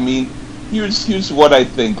 I mean, here's what I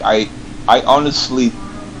think. I honestly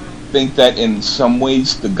think that in some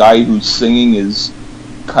ways the guy who's singing is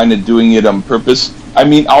kind of doing it on purpose. I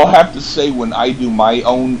mean, I'll have to say when I do my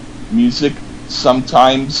own music,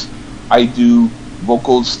 sometimes I do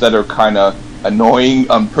vocals that are kind of annoying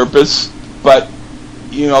on purpose. But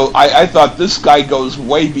you know, I thought this guy goes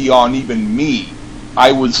way beyond even me.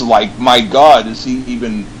 I was like, my God, is he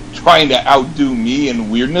even trying to outdo me in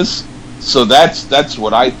weirdness? So that's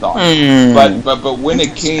what I thought. But when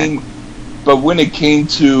it came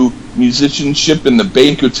to musicianship in the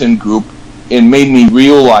Bakerton group, it made me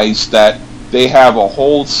realize that they have a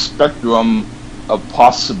whole spectrum of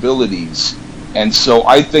possibilities. And so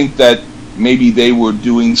I think that maybe they were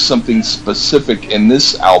doing something specific in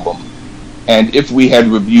this album. And if we had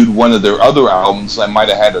reviewed one of their other albums, I might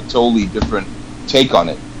have had a totally different take on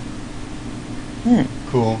it.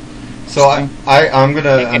 Cool. So I'm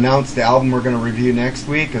gonna announce the album we're gonna review next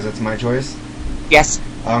week because it's my choice. Yes.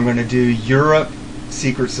 I'm gonna do Europe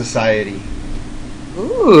Secret Society.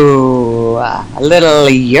 Ooh, a little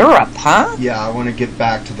Europe, huh? Yeah, I want to get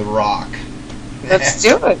back to the rock. Let's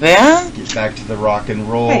do it, man. Get back to the rock and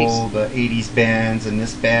roll, Nice. the 80s bands, and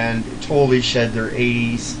this band totally shed their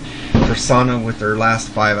 80s persona with their last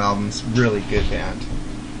 5 albums. Really good band.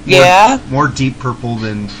 Yeah. More Deep Purple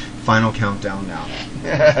than Final Countdown now.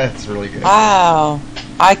 It's really good. Wow.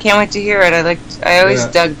 I can't wait to hear it. I always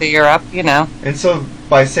Yeah. dug the Europe, you know. And so,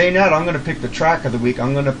 by saying that, I'm going to pick the track of the week.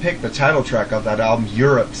 I'm going to pick the title track of that album,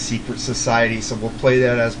 Europe Secret Society. So we'll play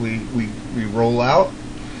that as we roll out.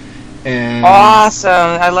 And Awesome.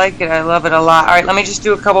 I like it. I love it a lot. All right, let me just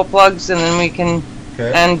do a couple plugs and then we can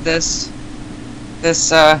okay. end this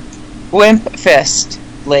Wimp Fist,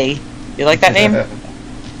 Lee. You like that name?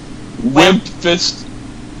 Wimp Fist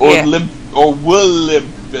or Yeah. Will Limp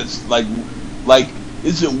Fist, like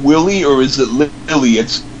is it Willie or is it Lily?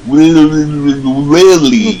 It's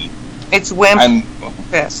Willie. It's Wimp I'm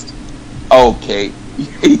Fist. okay.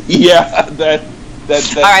 Yeah, that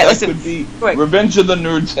right, listen, could be quick. Revenge of the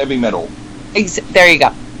Nerds heavy metal. There you go.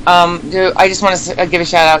 I just want to give a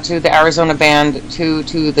shout out to the Arizona band, to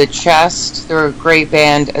the Chest. They're a great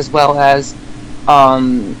band, as well as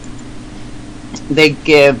they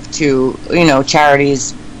give to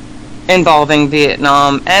charities involving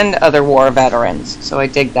Vietnam and other war veterans. So I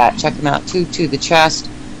dig that. Check them out. To the Chest.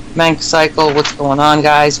 Mank Cycle. What's going on,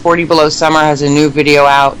 guys? 40 Below Summer has a new video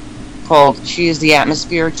out called She Is the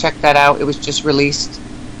Atmosphere. Check that out. It was just released.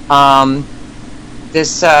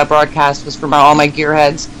 This broadcast was for all my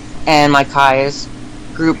gearheads and my Kai's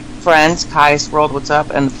group friends. Kai's World, what's up?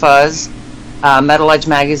 And the Fuzz. Metal Edge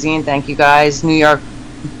Magazine, thank you guys. New York.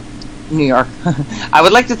 I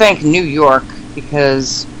would like to thank New York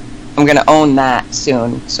because I'm going to own that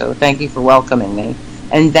soon. So thank you for welcoming me.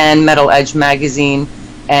 And then Metal Edge Magazine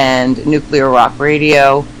and Nuclear Rock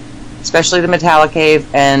Radio. especially the Metallic Cave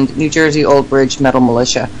and New Jersey Old Bridge Metal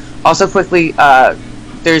Militia. Also, quickly,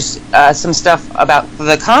 there's some stuff about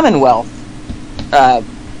the Commonwealth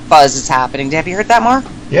buzz is happening. Have you heard that, Mark?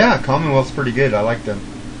 Yeah, Commonwealth's pretty good. I like them.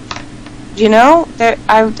 You know,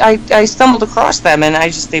 I stumbled across them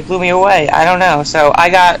and they blew me away. I don't know. So I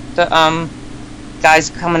got the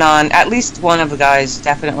guys coming on, at least one of the guys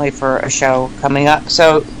definitely for a show coming up.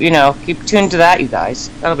 So, keep tuned to that, you guys.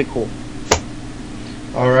 That'll be cool.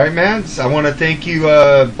 All right, man. So I want to thank you,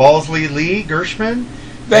 Balsley Lee Gershman.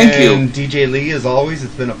 Thank you. And DJ Lee, as always,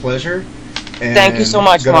 it's been a pleasure. And thank you so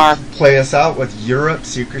much, Mark. Play us out with Europe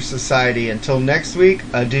Secret Society. Until next week,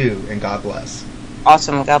 adieu and God bless.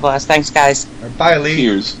 Awesome. God bless. Thanks, guys. Bye, Lee.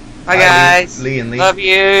 Cheers. Bye, guys. Lee and Lee. Love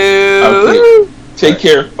you. Okay. Take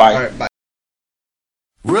care. Bye. All right, bye.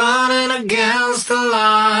 Running against the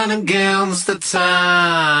line, against the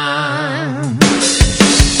time.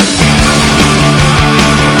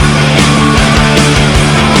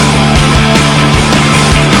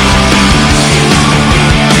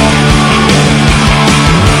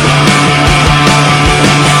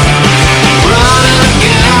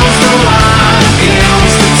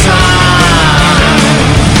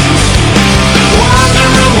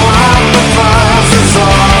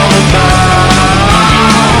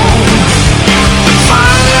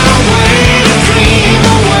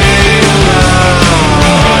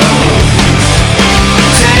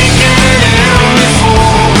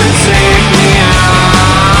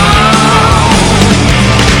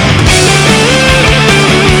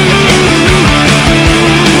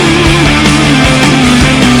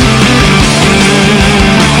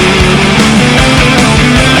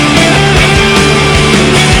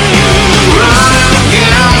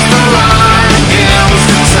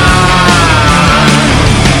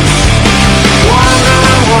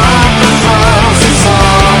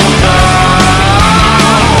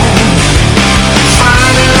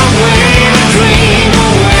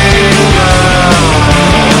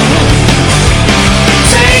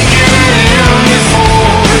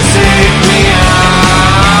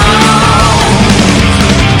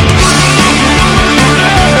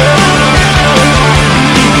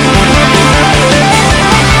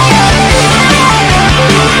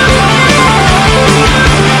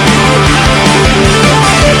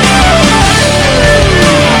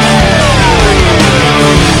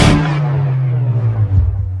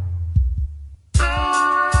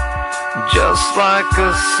 Just like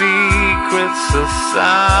a secret society,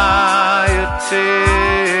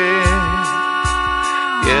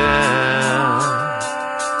 yeah.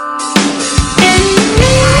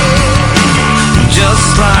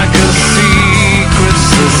 Just like a secret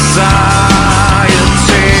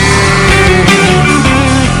society,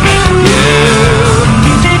 yeah.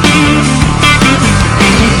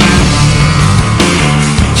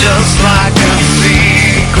 Just like a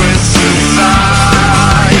secret society.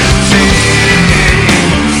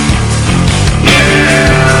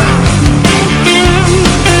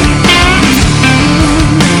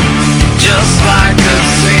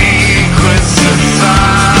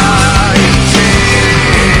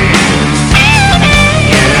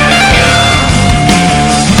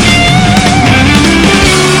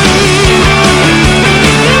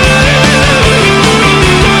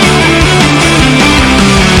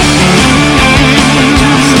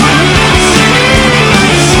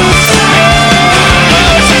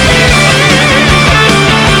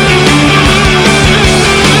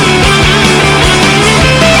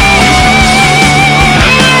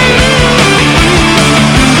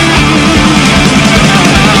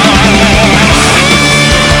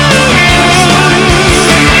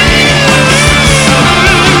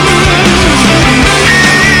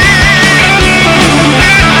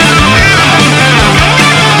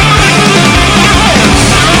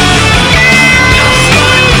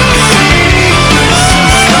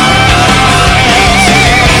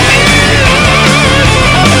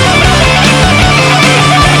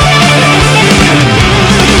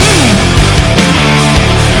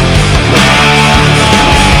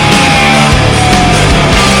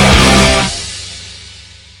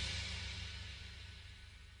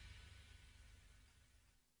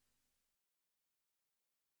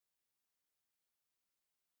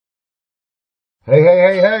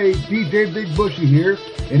 Hey, DJ Big Bushy here,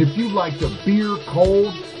 and if you like the beer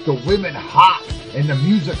cold, the women hot, and the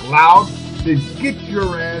music loud, then get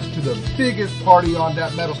your ass to the biggest party on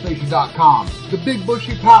that metalstation.com, the Big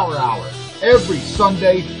Bushy Power Hour, every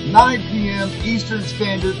Sunday, 9 p.m. Eastern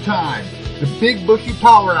Standard Time. The Big Bushy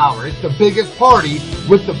Power Hour, it's the biggest party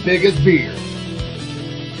with the biggest beer.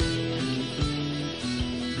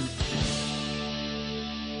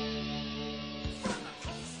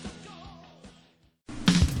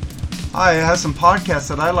 I have some podcasts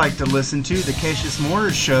that I like to listen to. The Cassius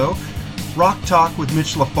Morris Show, Rock Talk with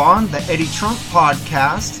Mitch LaFon, the Eddie Trunk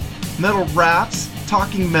Podcast, Metal Raps,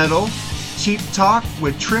 Talking Metal, Cheap Talk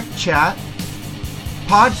with Trick Chat,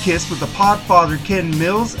 Podkiss with the Podfather Ken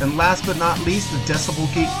Mills, and last but not least, the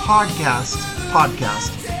Decibel Geek Podcast.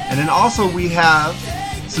 And then also we have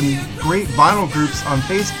some great vinyl groups on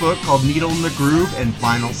Facebook called Needle in the Groove and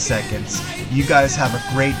Vinyl Seconds. You guys have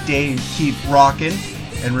a great day and keep rocking.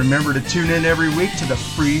 And remember to tune in every week to the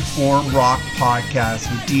Freeform Rock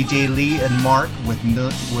Podcast with DJ Lee and Mark with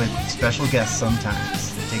special guests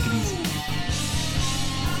sometimes. Take it easy.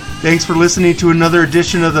 Thanks for listening to another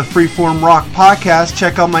edition of the Freeform Rock Podcast.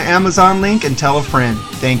 Check out my Amazon link and tell a friend.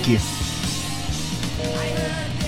 Thank you.